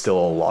 but there's still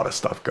a lot of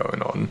stuff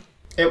going on.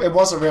 It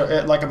was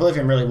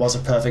Oblivion really was a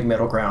perfect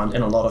middle ground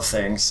in a lot of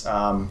things.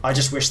 I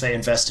just wish they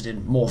invested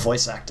in more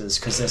voice actors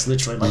because there's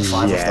literally like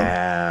 5 of them.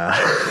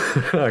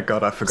 Yeah,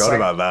 God, I forgot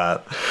about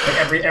that.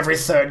 Like every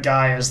third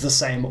guy is the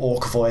same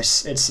orc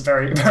voice. It's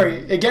very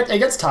it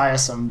gets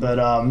tiresome, but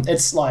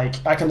it's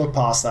like I can look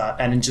past that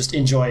and just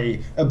enjoy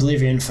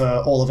Oblivion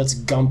for all of its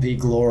gumpy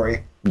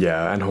glory.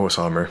 Yeah, and horse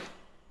armor.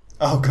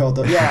 Oh god,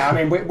 I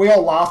mean we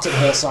all laughed at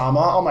horse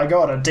armor. Oh my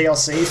god, a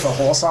DLC for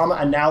horse armor,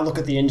 and now look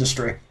at the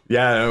industry.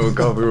 Yeah, oh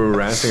god, we were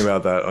ranting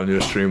about that on your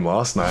stream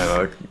last night.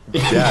 Like,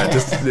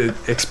 just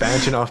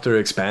expansion after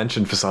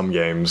expansion for some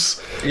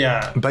games.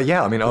 Yeah. But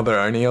yeah, I mean, are there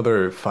any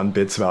other fun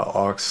bits about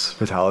Arx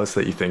Fatalis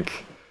that you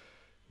think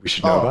we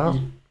should know about?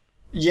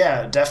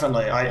 Yeah,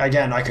 definitely.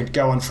 I could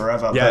go on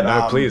forever. Yeah,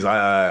 but, no, please.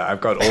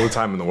 I've got all the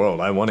time in the world.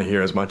 I want to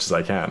hear as much as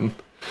I can.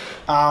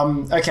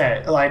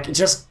 Okay, like,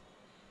 just...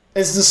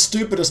 It's the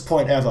stupidest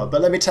point ever,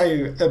 but let me tell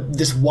you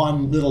this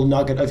one little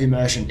nugget of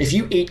immersion. If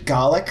you eat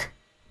garlic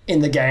in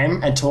the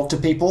game and talk to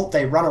people,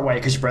 they run away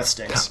because your breath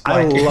stinks.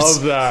 I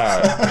love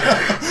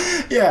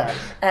that. Yeah,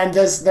 and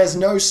there's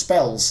no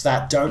spells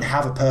that don't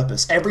have a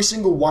purpose. Every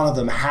single one of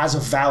them has a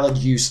valid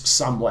use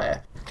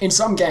somewhere. In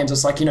some games,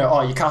 it's like, you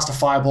cast a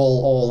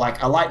fireball or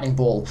like a lightning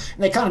ball,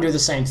 and they kind of do the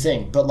same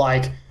thing, but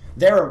like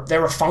there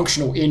are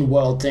functional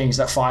in-world things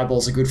that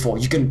fireballs are good for.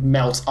 You can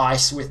melt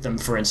ice with them,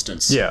 for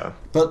instance. Yeah.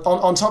 But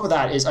on top of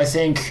that is, I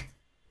think,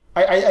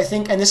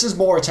 and this is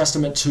more a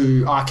testament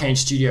to Arkane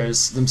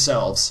Studios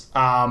themselves,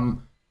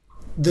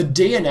 the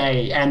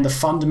DNA and the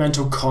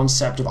fundamental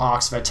concept of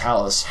Arx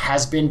Fatalis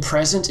has been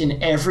present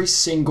in every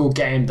single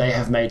game they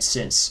have made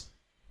since.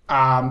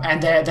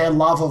 And their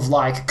love of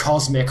like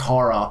cosmic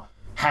horror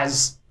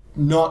has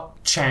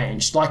not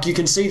changed. Like, you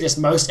can see this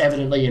most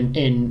evidently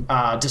in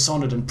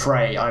Dishonored and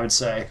Prey, I would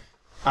say.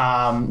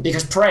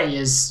 Because Prey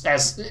is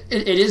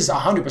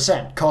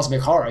 100%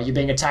 cosmic horror. You're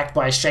being attacked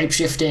by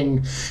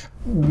shape-shifting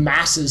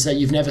masses that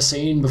you've never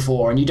seen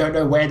before, and you don't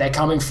know where they're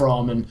coming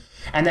from.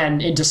 And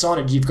then in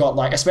Dishonored, you've got,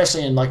 like,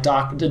 especially in like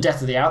The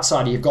Death of the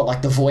Outsider, you've got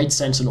like the Void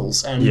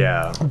Sentinels, and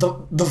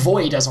the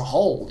Void as a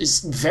whole is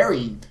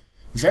very,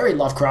 very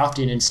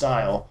Lovecraftian in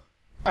style.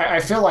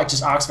 I feel like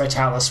just Arx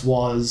Fatalis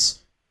was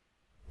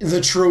the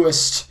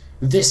truest,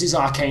 this is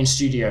Arkane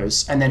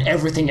Studios, and then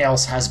everything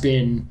else has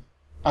been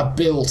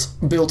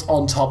built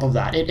on top of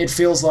that. It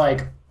feels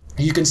like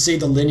you can see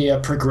the linear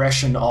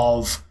progression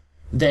of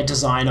their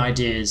design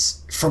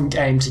ideas from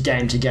game to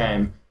game to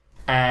game,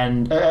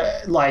 and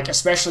like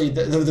especially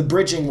the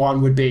bridging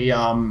one would be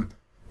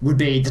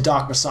the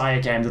Dark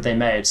Messiah game that they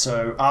made.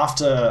 So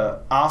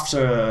after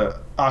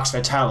Arx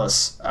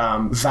Fatalis,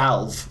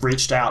 Valve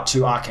reached out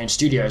to Arkane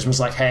Studios and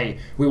was like, hey,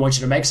 we want you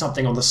to make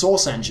something on the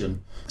Source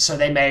engine. So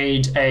they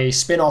made a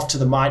spin-off to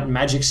the Might and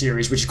Magic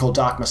series, which is called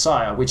Dark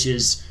Messiah, which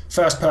is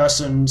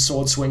first-person,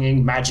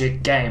 sword-swinging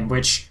magic game,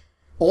 which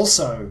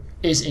also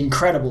is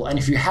incredible. And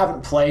if you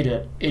haven't played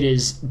it, it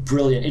is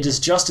brilliant. It is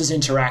just as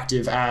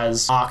interactive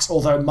as Arx,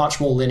 although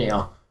much more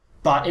linear.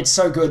 But it's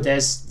so good.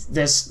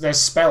 There's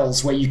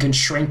spells where you can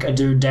shrink a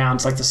dude down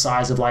to like the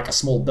size of like a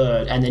small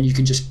bird, and then you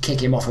can just kick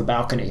him off a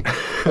balcony.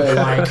 Or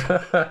like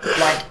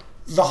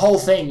the whole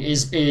thing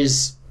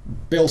is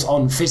built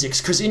on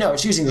physics, because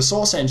it's using the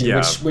Source engine,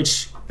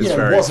 which it's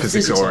very was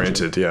physics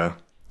oriented. Yeah,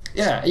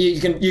 you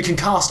can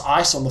cast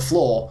ice on the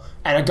floor,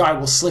 and a guy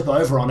will slip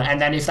over on it,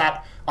 and then if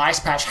that ice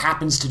patch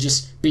happens to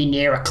just be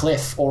near a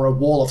cliff or a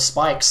wall of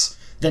spikes,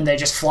 then they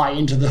just fly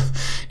into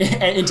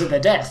their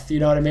death. You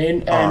know what I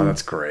mean? And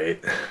that's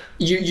great.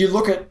 You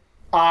look at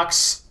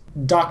Ark's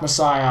Dark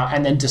Messiah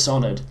and then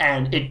Dishonored,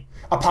 and it,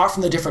 apart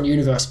from the different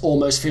universe,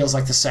 almost feels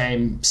like the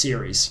same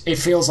series. It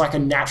feels like a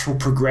natural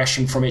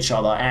progression from each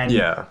other. And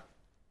yeah,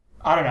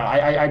 I don't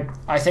know.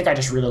 I think I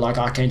just really like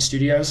Arkane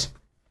Studios.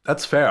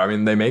 That's fair. I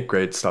mean, they make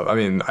great stuff. I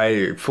mean,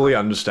 I fully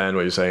understand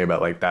what you're saying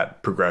about like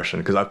that progression,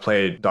 because I've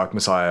played Dark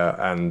Messiah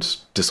and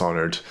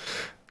Dishonored.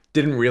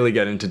 Didn't really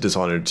get into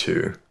Dishonored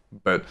 2,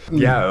 but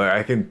yeah, like,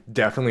 I can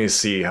definitely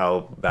see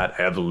how that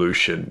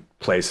evolution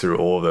plays through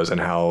all of those,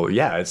 and how,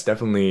 yeah, it's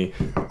definitely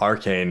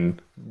Arkane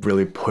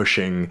really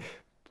pushing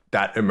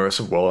that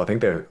immersive world. I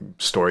think their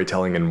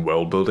storytelling and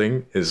world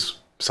building is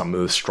some of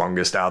the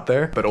strongest out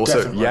there, but also,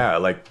 definitely. Yeah,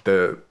 like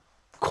the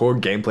core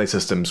gameplay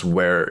systems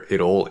where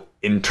it all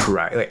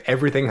interact, like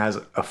everything has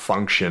a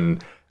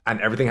function, and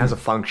everything has a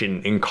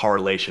function in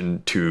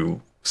correlation to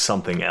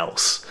something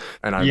else.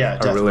 And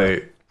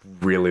I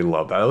really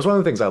love that. That was one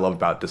of the things I loved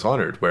about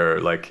Dishonored, where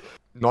like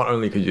not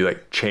only could you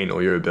like chain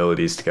all your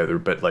abilities together,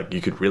 but like you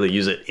could really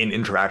use it in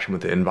interaction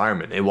with the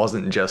environment. It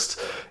wasn't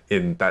just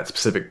in that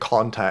specific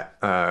combat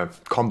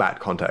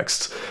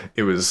context.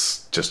 It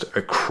was just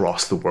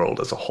across the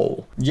world as a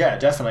whole. Yeah,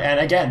 definitely. And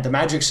again, the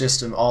magic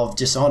system of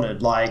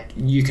Dishonored, like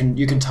you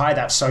can tie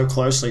that so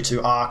closely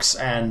to Arcs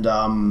and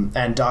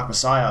Dark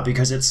Messiah,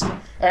 because it's,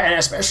 and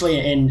especially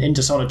in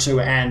Dishonored 2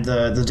 and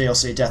the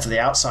DLC Death of the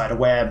Outsider,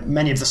 where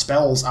many of the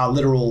spells are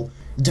literal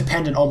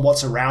dependent on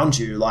what's around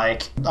you.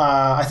 Like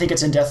I think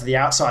it's in Death of the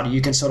Outsider,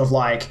 you can sort of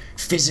like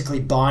physically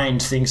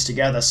bind things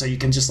together, so you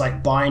can just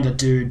like bind a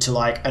dude to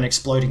like an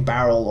exploding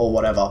barrel or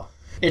whatever.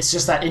 It's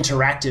just that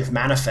interactive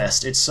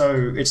manifest. It's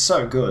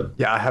so good.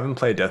 Yeah, I haven't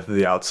played Death of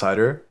the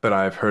Outsider, but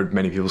I've heard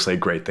many people say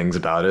great things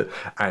about it,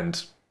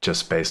 and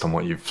just based on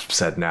what you've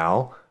said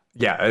now,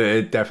 yeah,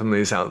 it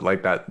definitely sounds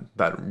like that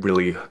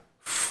really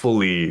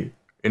fully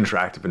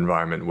interactive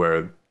environment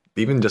where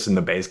even just in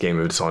the base game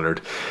of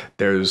Dishonored,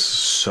 there's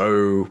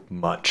so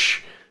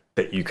much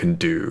that you can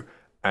do.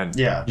 And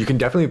you can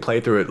definitely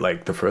play through it,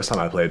 like the first time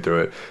I played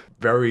through it,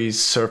 very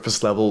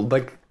surface level,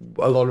 like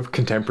a lot of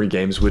contemporary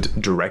games would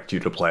direct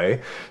you to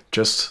play.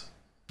 Just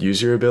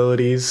use your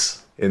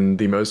abilities in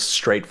the most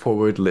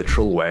straightforward,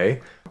 literal way.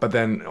 But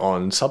then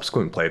on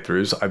subsequent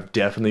playthroughs, I've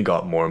definitely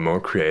got more and more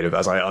creative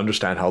as I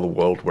understand how the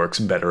world works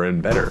better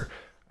and better.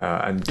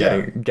 And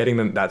getting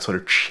them that sort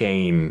of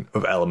chain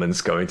of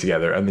elements going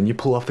together, and then you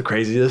pull off the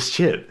craziest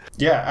shit.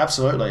 Yeah,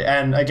 absolutely.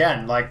 And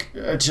again, like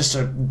just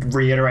to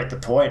reiterate the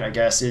point, I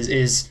guess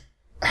is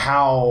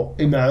how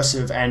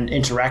immersive and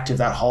interactive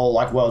that whole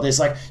like world is.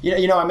 Like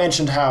you know, I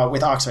mentioned how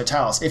with Arx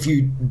Fatalis, if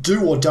you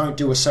do or don't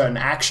do a certain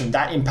action,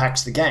 that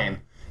impacts the game.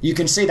 You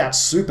can see that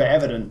super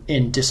evident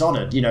in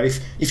Dishonored. You know,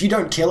 if you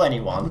don't kill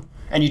anyone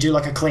and you do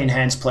like a clean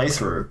hands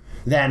playthrough,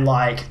 then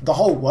like the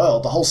whole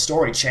world, the whole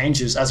story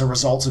changes as a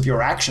result of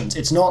your actions.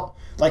 It's not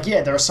like,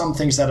 yeah, there are some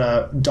things that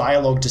are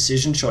dialogue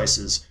decision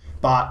choices,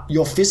 but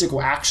your physical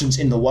actions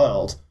in the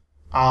world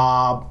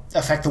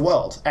affect the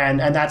world. And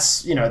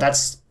that's, you know,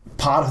 that's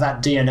part of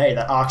that DNA,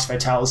 that Arx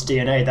Fatalis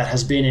DNA that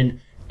has been in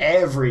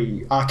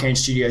every Arkane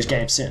Studios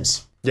game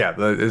since. Yeah,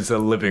 it's a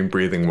living,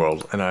 breathing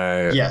world, and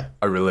I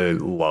really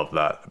love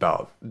that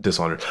about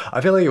Dishonored. I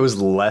feel like it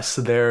was less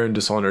there in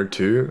Dishonored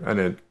 2,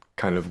 and it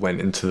kind of went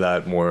into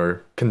that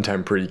more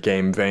contemporary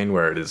game vein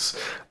where it is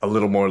a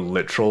little more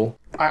literal.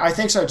 I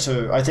think so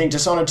too. I think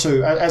Dishonored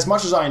 2, as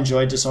much as I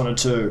enjoyed Dishonored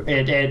 2,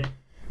 it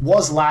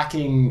was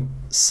lacking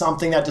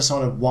something that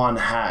Dishonored 1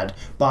 had,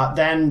 but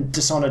then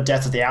Dishonored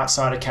Death of the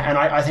Outsider came, and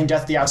I think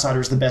Death of the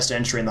Outsider is the best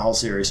entry in the whole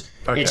series.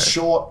 Okay. It's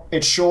short,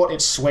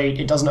 it's sweet,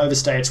 it doesn't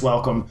overstay its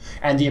welcome,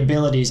 and the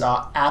abilities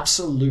are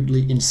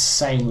absolutely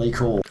insanely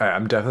cool.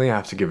 I'm definitely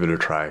have to give it a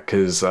try,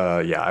 because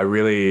I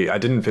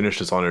didn't finish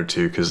Dishonored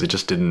 2 because it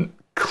just didn't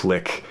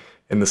click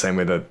in the same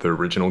way that the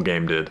original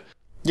game did.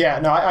 Yeah,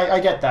 no, I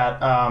get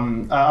that.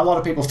 A lot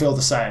of people feel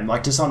the same.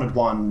 Like Dishonored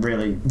 1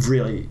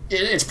 really,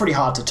 it's pretty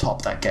hard to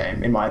top that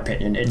game, in my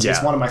opinion.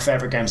 It's one of my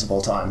favorite games of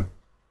all time.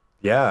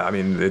 Yeah, I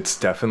mean, it's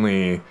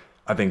definitely,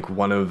 I think,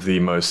 one of the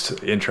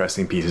most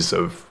interesting pieces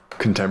of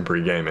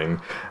contemporary gaming.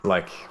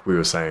 Like we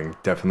were saying,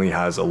 definitely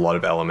has a lot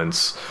of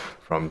elements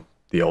from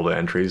the older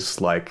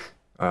entries, like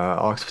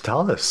Arx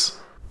Fatalis.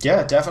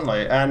 Yeah,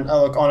 definitely. And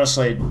look,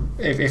 honestly,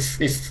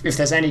 if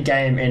there's any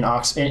game in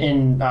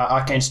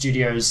Arkane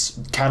Studios'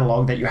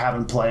 catalog that you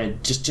haven't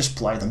played, just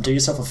play them. Do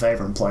yourself a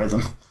favor and play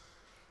them.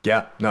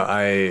 Yeah, no,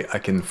 I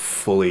can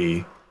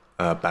fully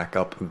back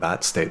up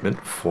that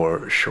statement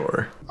for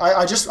sure.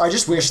 I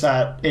just wish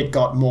that it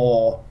got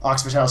more.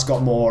 Arx Fatalis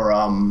got more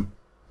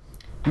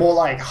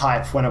like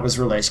hype when it was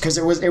released, because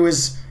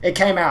it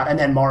came out and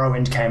then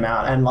Morrowind came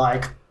out, and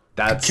like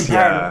that's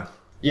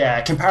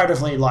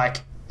comparatively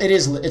like.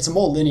 It's a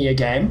more linear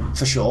game,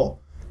 for sure,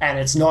 and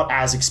it's not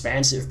as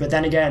expansive. But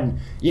then again,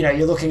 you know,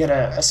 you're looking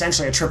at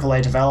essentially a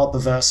AAA developer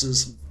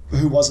versus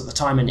who was at the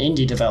time an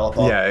indie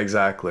developer. Yeah,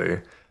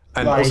 exactly.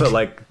 And also,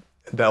 like,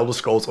 the Elder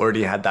Scrolls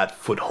already had that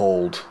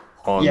foothold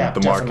on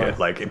the market.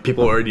 Like,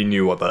 people already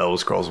knew what the Elder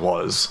Scrolls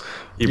was,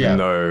 even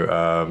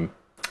though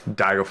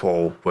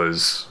Daggerfall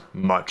was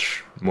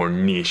much more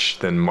niche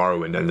than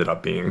Morrowind ended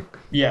up being.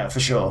 Yeah, for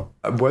sure.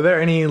 Were there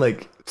any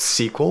like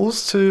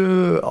sequels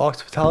to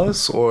Arx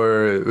Fatalis,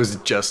 or was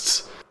it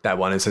just that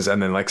one instance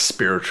and then like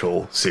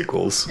spiritual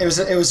sequels? It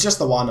was just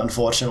the one,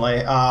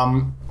 unfortunately.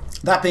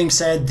 That being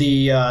said,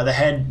 the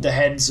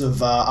heads of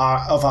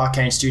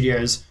Arkane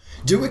Studios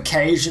do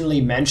occasionally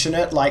mention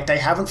it. Like, they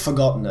haven't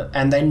forgotten it,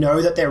 and they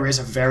know that there is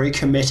a very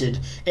committed,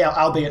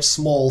 albeit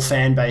small,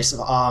 fan base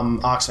of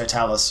Arx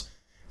Fatalis.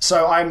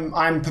 So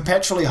I'm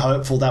perpetually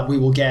hopeful that we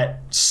will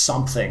get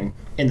something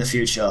in the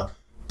future,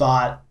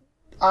 but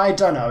I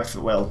don't know if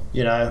it will,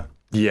 you know?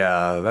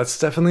 Yeah, that's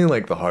definitely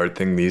like the hard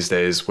thing these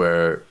days,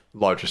 where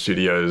larger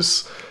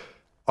studios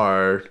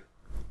are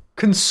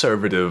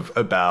conservative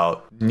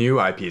about new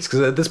IPs,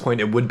 because at this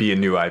point it would be a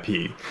new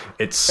IP.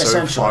 It's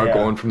so far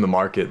gone from the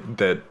market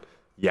that,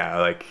 yeah,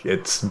 like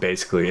it's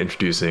basically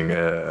introducing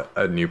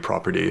a new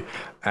property.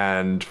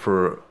 And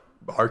for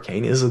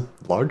Arkane is a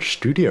large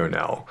studio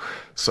now,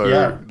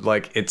 so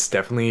like it's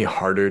definitely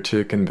harder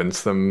to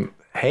convince them,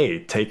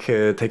 hey, take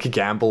a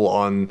gamble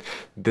on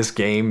this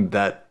game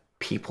that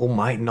people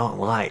might not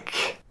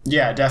like.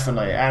 Yeah,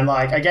 definitely. And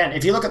like, again,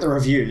 if you look at the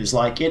reviews,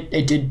 like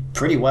it did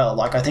pretty well.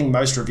 Like, I think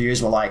most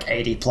reviews were like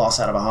 80 plus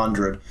out of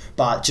 100,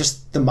 but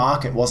just the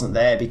market wasn't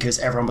there because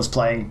everyone was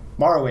playing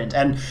Morrowind.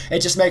 And it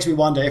just makes me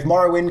wonder, if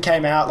Morrowind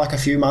came out like a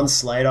few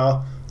months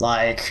later,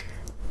 like,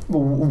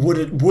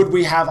 would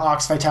we have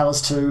Arx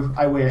Fatalis 2?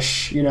 I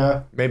wish, you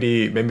know?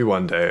 Maybe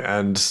one day.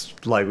 And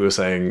like we were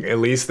saying, at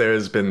least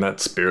there's been that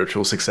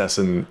spiritual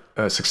succession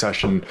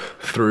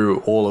through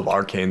all of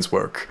Arkane's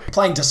work.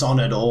 Playing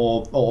Dishonored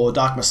or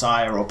Dark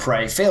Messiah or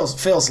Prey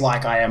feels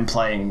like I am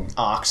playing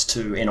Arx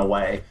 2 in a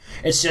way.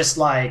 It's just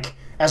like,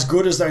 as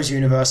good as those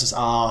universes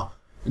are,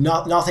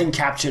 nothing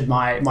captured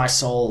my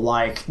soul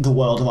like the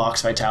world of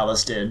Arx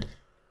Fatalis did.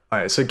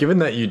 Alright, so given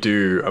that you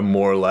do a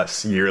more or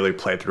less yearly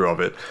playthrough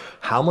of it,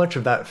 how much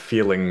of that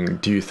feeling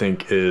do you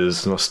think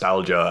is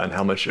nostalgia, and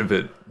how much of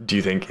it do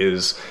you think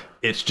is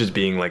it's just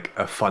being like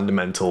a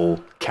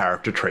fundamental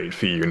character trait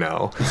for you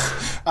now?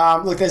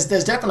 Look,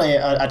 there's definitely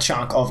a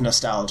chunk of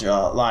nostalgia.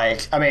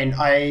 Like, I mean,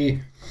 I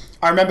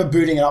remember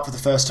booting it up for the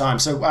first time.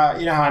 So,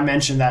 you know how I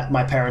mentioned that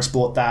my parents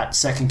bought that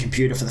second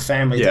computer for the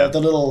family? Yeah. The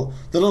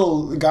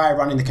little guy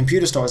running the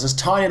computer store, this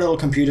tiny little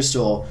computer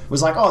store,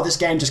 was like, oh, this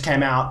game just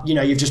came out. You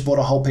know, you've just bought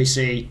a whole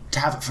PC to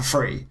have it for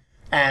free.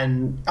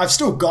 And I've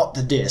still got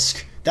the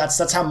disc.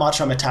 That's how much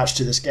I'm attached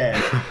to this game.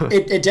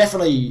 It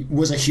definitely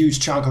was a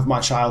huge chunk of my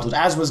childhood,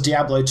 as was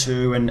Diablo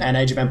 2 and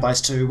Age of Empires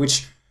 2,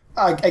 which...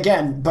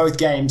 again, both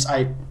games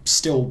I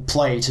still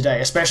play today.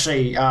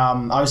 Especially,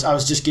 I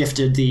was just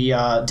gifted the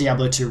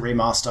Diablo 2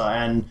 remaster,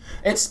 and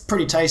it's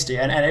pretty tasty,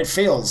 and it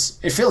feels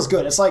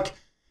good. It's like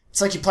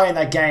you're playing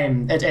that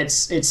game.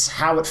 It's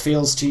how it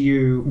feels to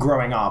you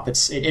growing up.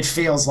 It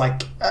feels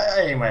like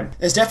anyway.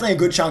 There's definitely a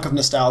good chunk of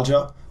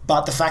nostalgia,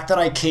 but the fact that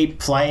I keep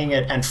playing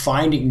it and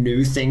finding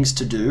new things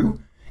to do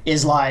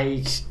is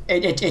like,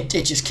 it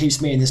just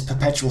keeps me in this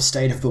perpetual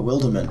state of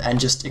bewilderment and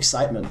just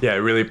excitement. Yeah, it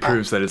really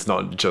proves that it's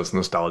not just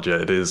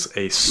nostalgia, it is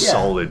a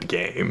solid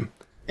game.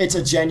 It's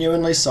a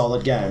genuinely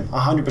solid game,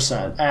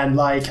 100%. And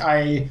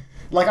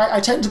I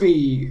tend to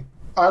be,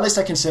 or at least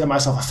I consider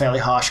myself a fairly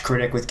harsh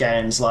critic with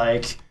games,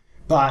 like,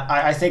 but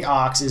I think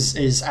Arx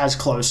is as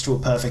close to a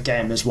perfect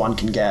game as one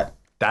can get.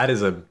 That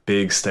is a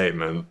big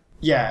statement.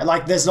 Yeah,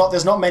 like there's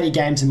not many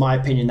games in my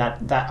opinion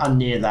that are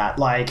near that.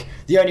 Like,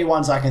 the only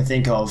ones I can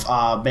think of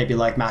are maybe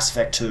like Mass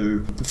Effect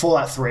 2,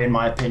 Fallout 3 in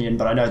my opinion,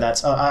 but I know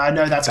that's going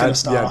to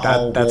start a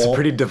whole war. That's a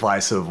pretty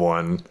divisive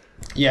one.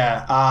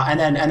 Yeah, and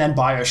then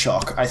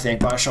BioShock, I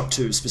think BioShock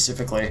 2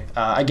 specifically.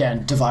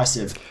 Again,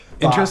 divisive.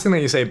 Interesting that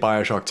you say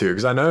BioShock 2,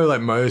 because I know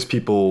like most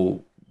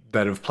people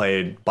that have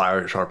played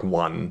BioShock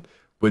 1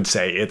 would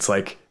say it's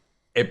like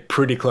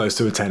pretty close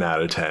to a 10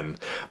 out of 10.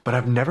 But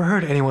I've never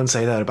heard anyone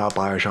say that about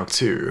BioShock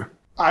 2.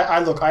 I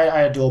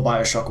adore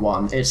BioShock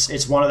 1.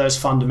 It's one of those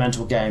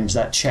fundamental games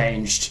that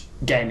changed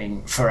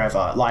gaming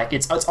forever. Like,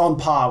 it's on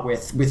par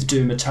with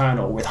Doom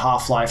Eternal, with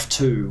Half-Life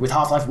 2, with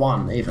Half-Life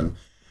 1 even.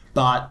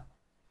 But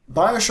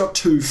BioShock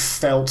 2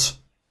 felt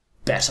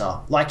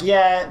better. Like,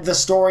 yeah, the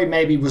story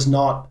maybe was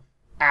not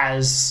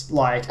as,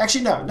 like...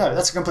 Actually, no,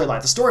 that's a complete lie.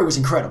 The story was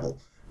incredible.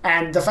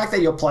 And the fact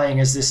that you're playing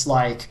as this,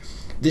 like...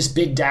 this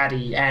big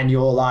daddy, and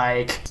you're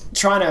like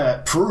trying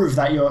to prove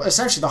that you're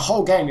essentially the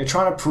whole game you're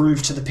trying to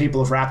prove to the people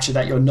of Rapture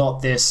that you're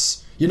not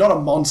a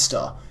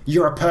monster,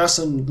 you're a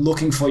person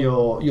looking for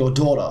your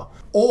daughter.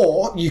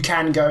 Or you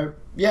can go,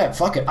 yeah,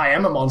 fuck it, I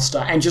am a monster,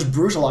 and just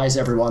brutalize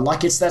everyone.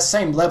 Like, it's that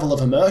same level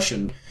of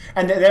immersion.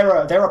 And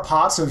there are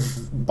parts of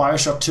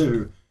BioShock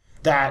 2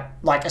 that,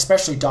 like,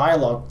 especially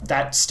dialogue,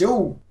 that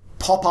still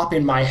pop up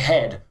in my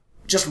head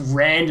just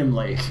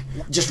randomly,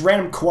 just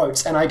random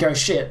quotes, and I go,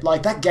 shit,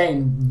 like, that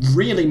game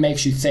really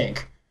makes you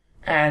think.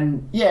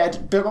 And yeah,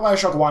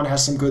 BioShock 1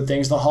 has some good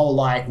things. The whole,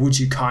 like, would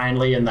you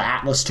kindly and the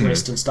Atlas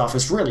twist and stuff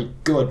is really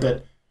good,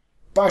 but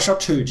Bioshock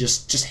 2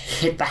 just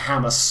hit the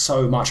hammer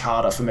so much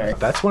harder for me.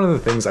 That's one of the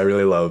things I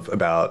really love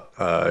about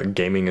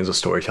gaming as a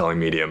storytelling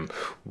medium,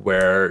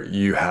 where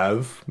you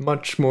have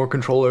much more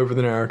control over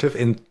the narrative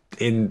in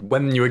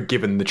when you are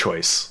given the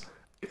choice,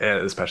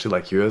 especially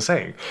like you were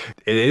saying.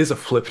 It is a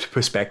flipped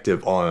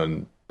perspective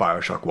on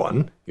Bioshock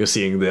 1. You're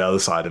seeing the other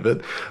side of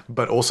it,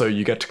 but also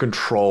you get to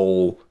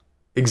control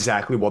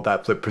exactly what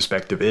that flipped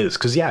perspective is.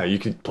 Because, yeah, you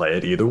could play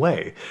it either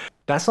way.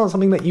 That's not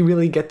something that you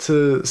really get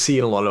to see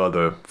in a lot of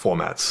other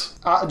formats.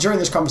 During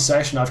this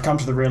conversation, I've come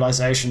to the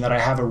realization that I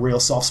have a real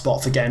soft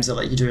spot for games that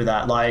let you do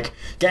that. Like,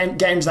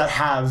 games that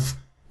have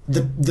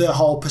the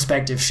whole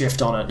perspective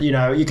shift on it. You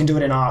know, you can do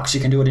it in Arcs,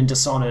 you can do it in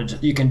Dishonored,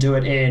 you can do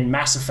it in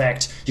Mass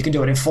Effect, you can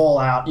do it in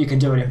Fallout, you can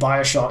do it in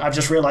Bioshock. I've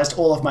just realized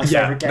all of my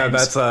favorite games. No,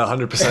 that's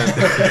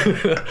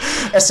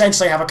 100%.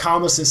 essentially have a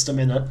karma system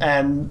in it,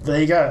 and there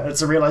you go.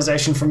 It's a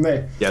realization from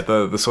me. Yeah,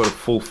 the sort of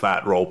full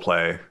fat role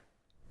play.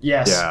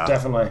 Yes,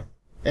 definitely.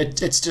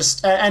 It's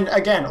just, and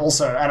again,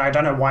 also, and I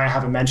don't know why I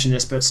haven't mentioned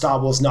this, but Star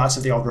Wars Knights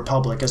of the Old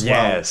Republic as well.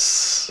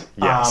 Yes.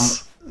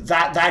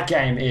 That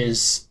game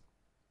is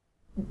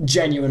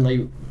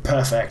genuinely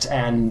perfect,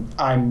 and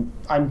I'm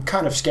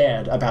kind of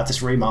scared about this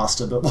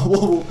remaster, but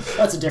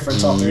that's a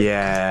different topic.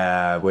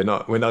 Yeah, we're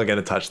not going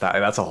to touch that.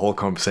 That's a whole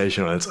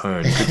conversation on its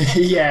own.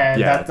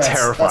 That's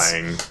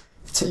terrifying.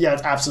 Yeah,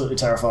 it's absolutely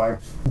terrifying.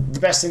 The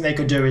best thing they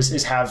could do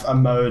is have a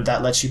mode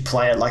that lets you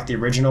play it like the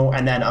original,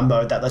 and then a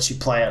mode that lets you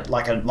play it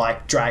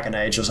like Dragon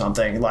Age or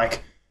something.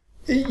 Like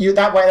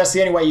that way, that's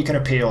the only way you can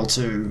appeal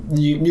to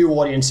new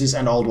audiences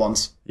and old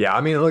ones. Yeah, I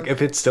mean, look,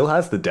 if it still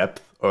has the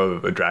depth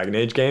of a Dragon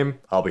Age game,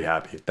 I'll be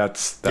happy.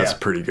 That's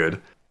pretty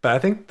good. But I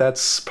think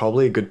that's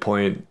probably a good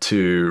point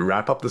to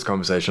wrap up this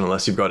conversation,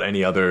 unless you've got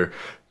any other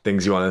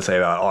things you want to say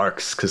about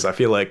Arcs, because I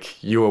feel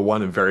like you are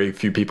one of very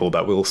few people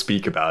that will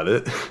speak about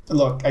it.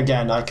 Look,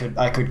 again, I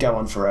could go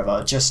on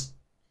forever. Just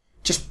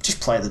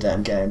play the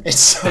damn game. It's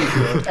so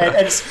good. And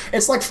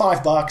it's like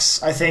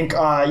 $5. I think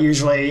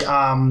usually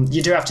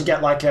you do have to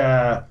get like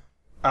a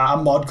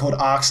mod called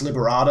Arcs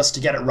Liberatus to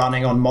get it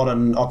running on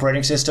modern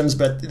operating systems,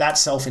 but that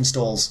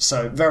self-installs,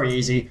 so very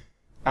easy.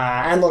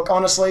 And look,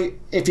 honestly,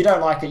 if you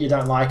don't like it, you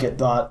don't like it,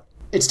 but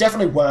it's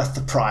definitely worth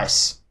the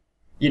price.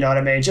 You know what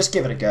I mean? Just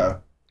give it a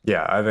go.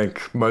 Yeah, I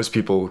think most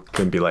people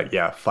can be like,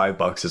 yeah,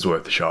 $5 is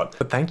worth a shot.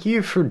 But thank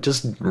you for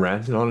just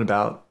ranting on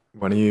about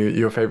one of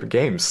your favorite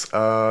games.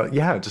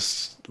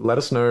 Just let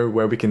us know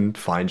where we can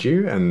find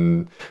you.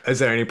 And is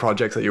there any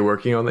projects that you're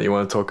working on that you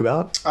want to talk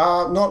about?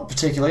 Not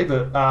particularly,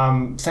 but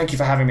thank you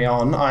for having me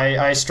on.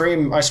 I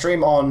stream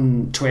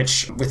on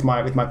Twitch with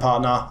my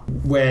partner.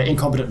 We're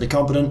incompetently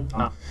competent.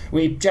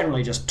 We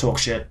generally just talk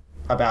shit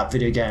about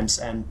video games,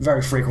 and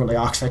very frequently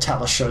Arx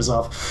Fatalis shows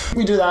up.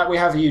 We do that. We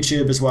have a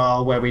YouTube as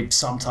well, where we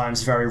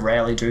sometimes very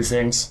rarely do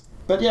things.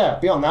 But yeah,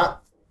 beyond that,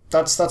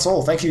 that's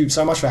all. Thank you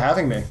so much for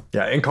having me.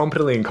 Yeah,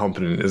 Incompetently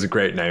Incompetent is a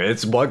great name.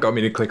 It's what got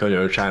me to click on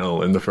your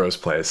channel in the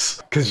first place,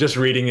 because just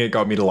reading it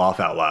got me to laugh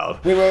out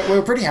loud. We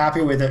were pretty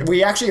happy with it.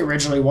 We actually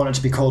originally wanted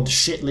to be called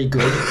Shitly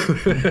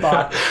Good,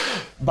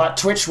 but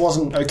Twitch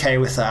wasn't okay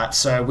with that,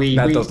 so we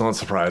does not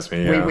surprise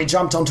me. Yeah. We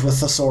jumped onto a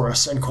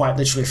thesaurus and quite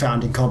literally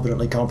found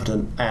Incompetently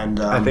Competent,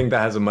 and I think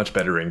that has a much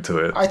better ring to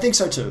it. I think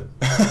so too.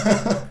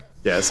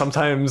 Yeah,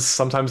 sometimes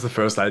the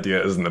first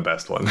idea isn't the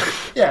best one.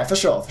 Yeah, for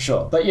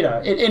sure. But you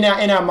know, in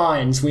our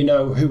minds, we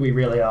know who we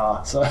really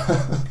are. So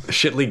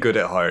Shitly good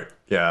at heart.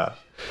 Yeah.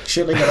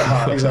 Shitly good at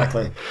heart,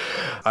 exactly.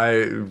 I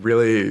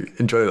really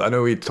enjoyed it. I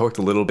know we talked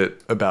a little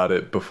bit about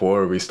it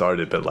before we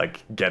started, but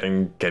like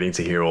getting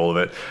to hear all of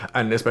it,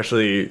 and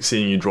especially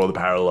seeing you draw the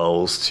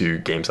parallels to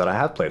games that I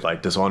have played,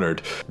 like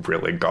Dishonored,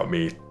 really got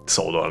me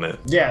sold on it.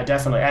 Yeah,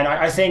 definitely. And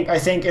I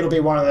think it'll be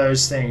one of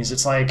those things.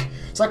 It's like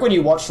when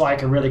you watch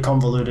like a really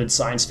convoluted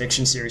science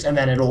fiction series and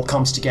then it all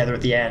comes together at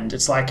the end.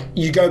 It's like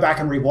you go back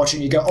and rewatch it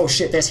and you go, oh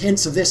shit, there's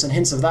hints of this and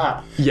hints of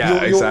that.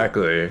 Yeah,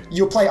 exactly.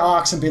 You'll play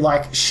Arcs and be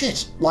like,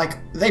 shit, like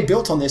they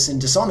built on this in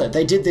Dishonored.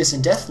 They did this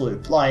in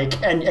Deathloop. Like,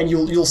 and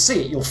you'll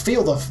see it. You'll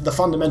feel the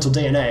fundamental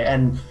DNA,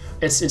 and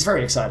it's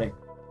very exciting.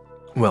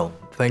 Well,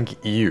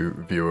 thank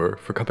you, viewer,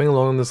 for coming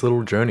along on this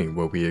little journey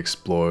where we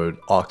explored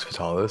Arx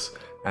Fatalis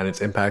and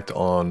its impact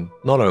on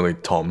not only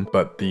Tom,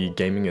 but the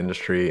gaming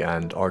industry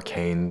and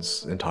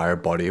Arkane's entire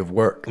body of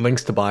work.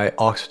 Links to buy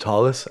Arx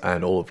Fatalis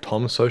and all of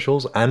Tom's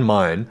socials and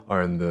mine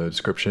are in the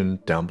description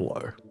down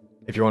below.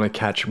 If you want to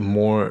catch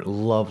more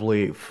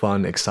lovely,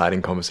 fun,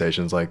 exciting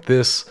conversations like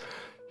this,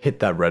 hit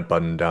that red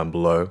button down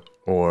below,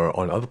 or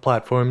on other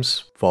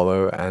platforms,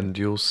 follow, and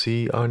you'll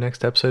see our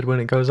next episode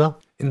when it goes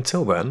up.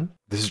 Until then,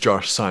 this is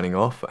Josh signing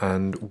off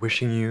and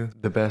wishing you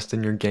the best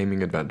in your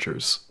gaming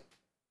adventures.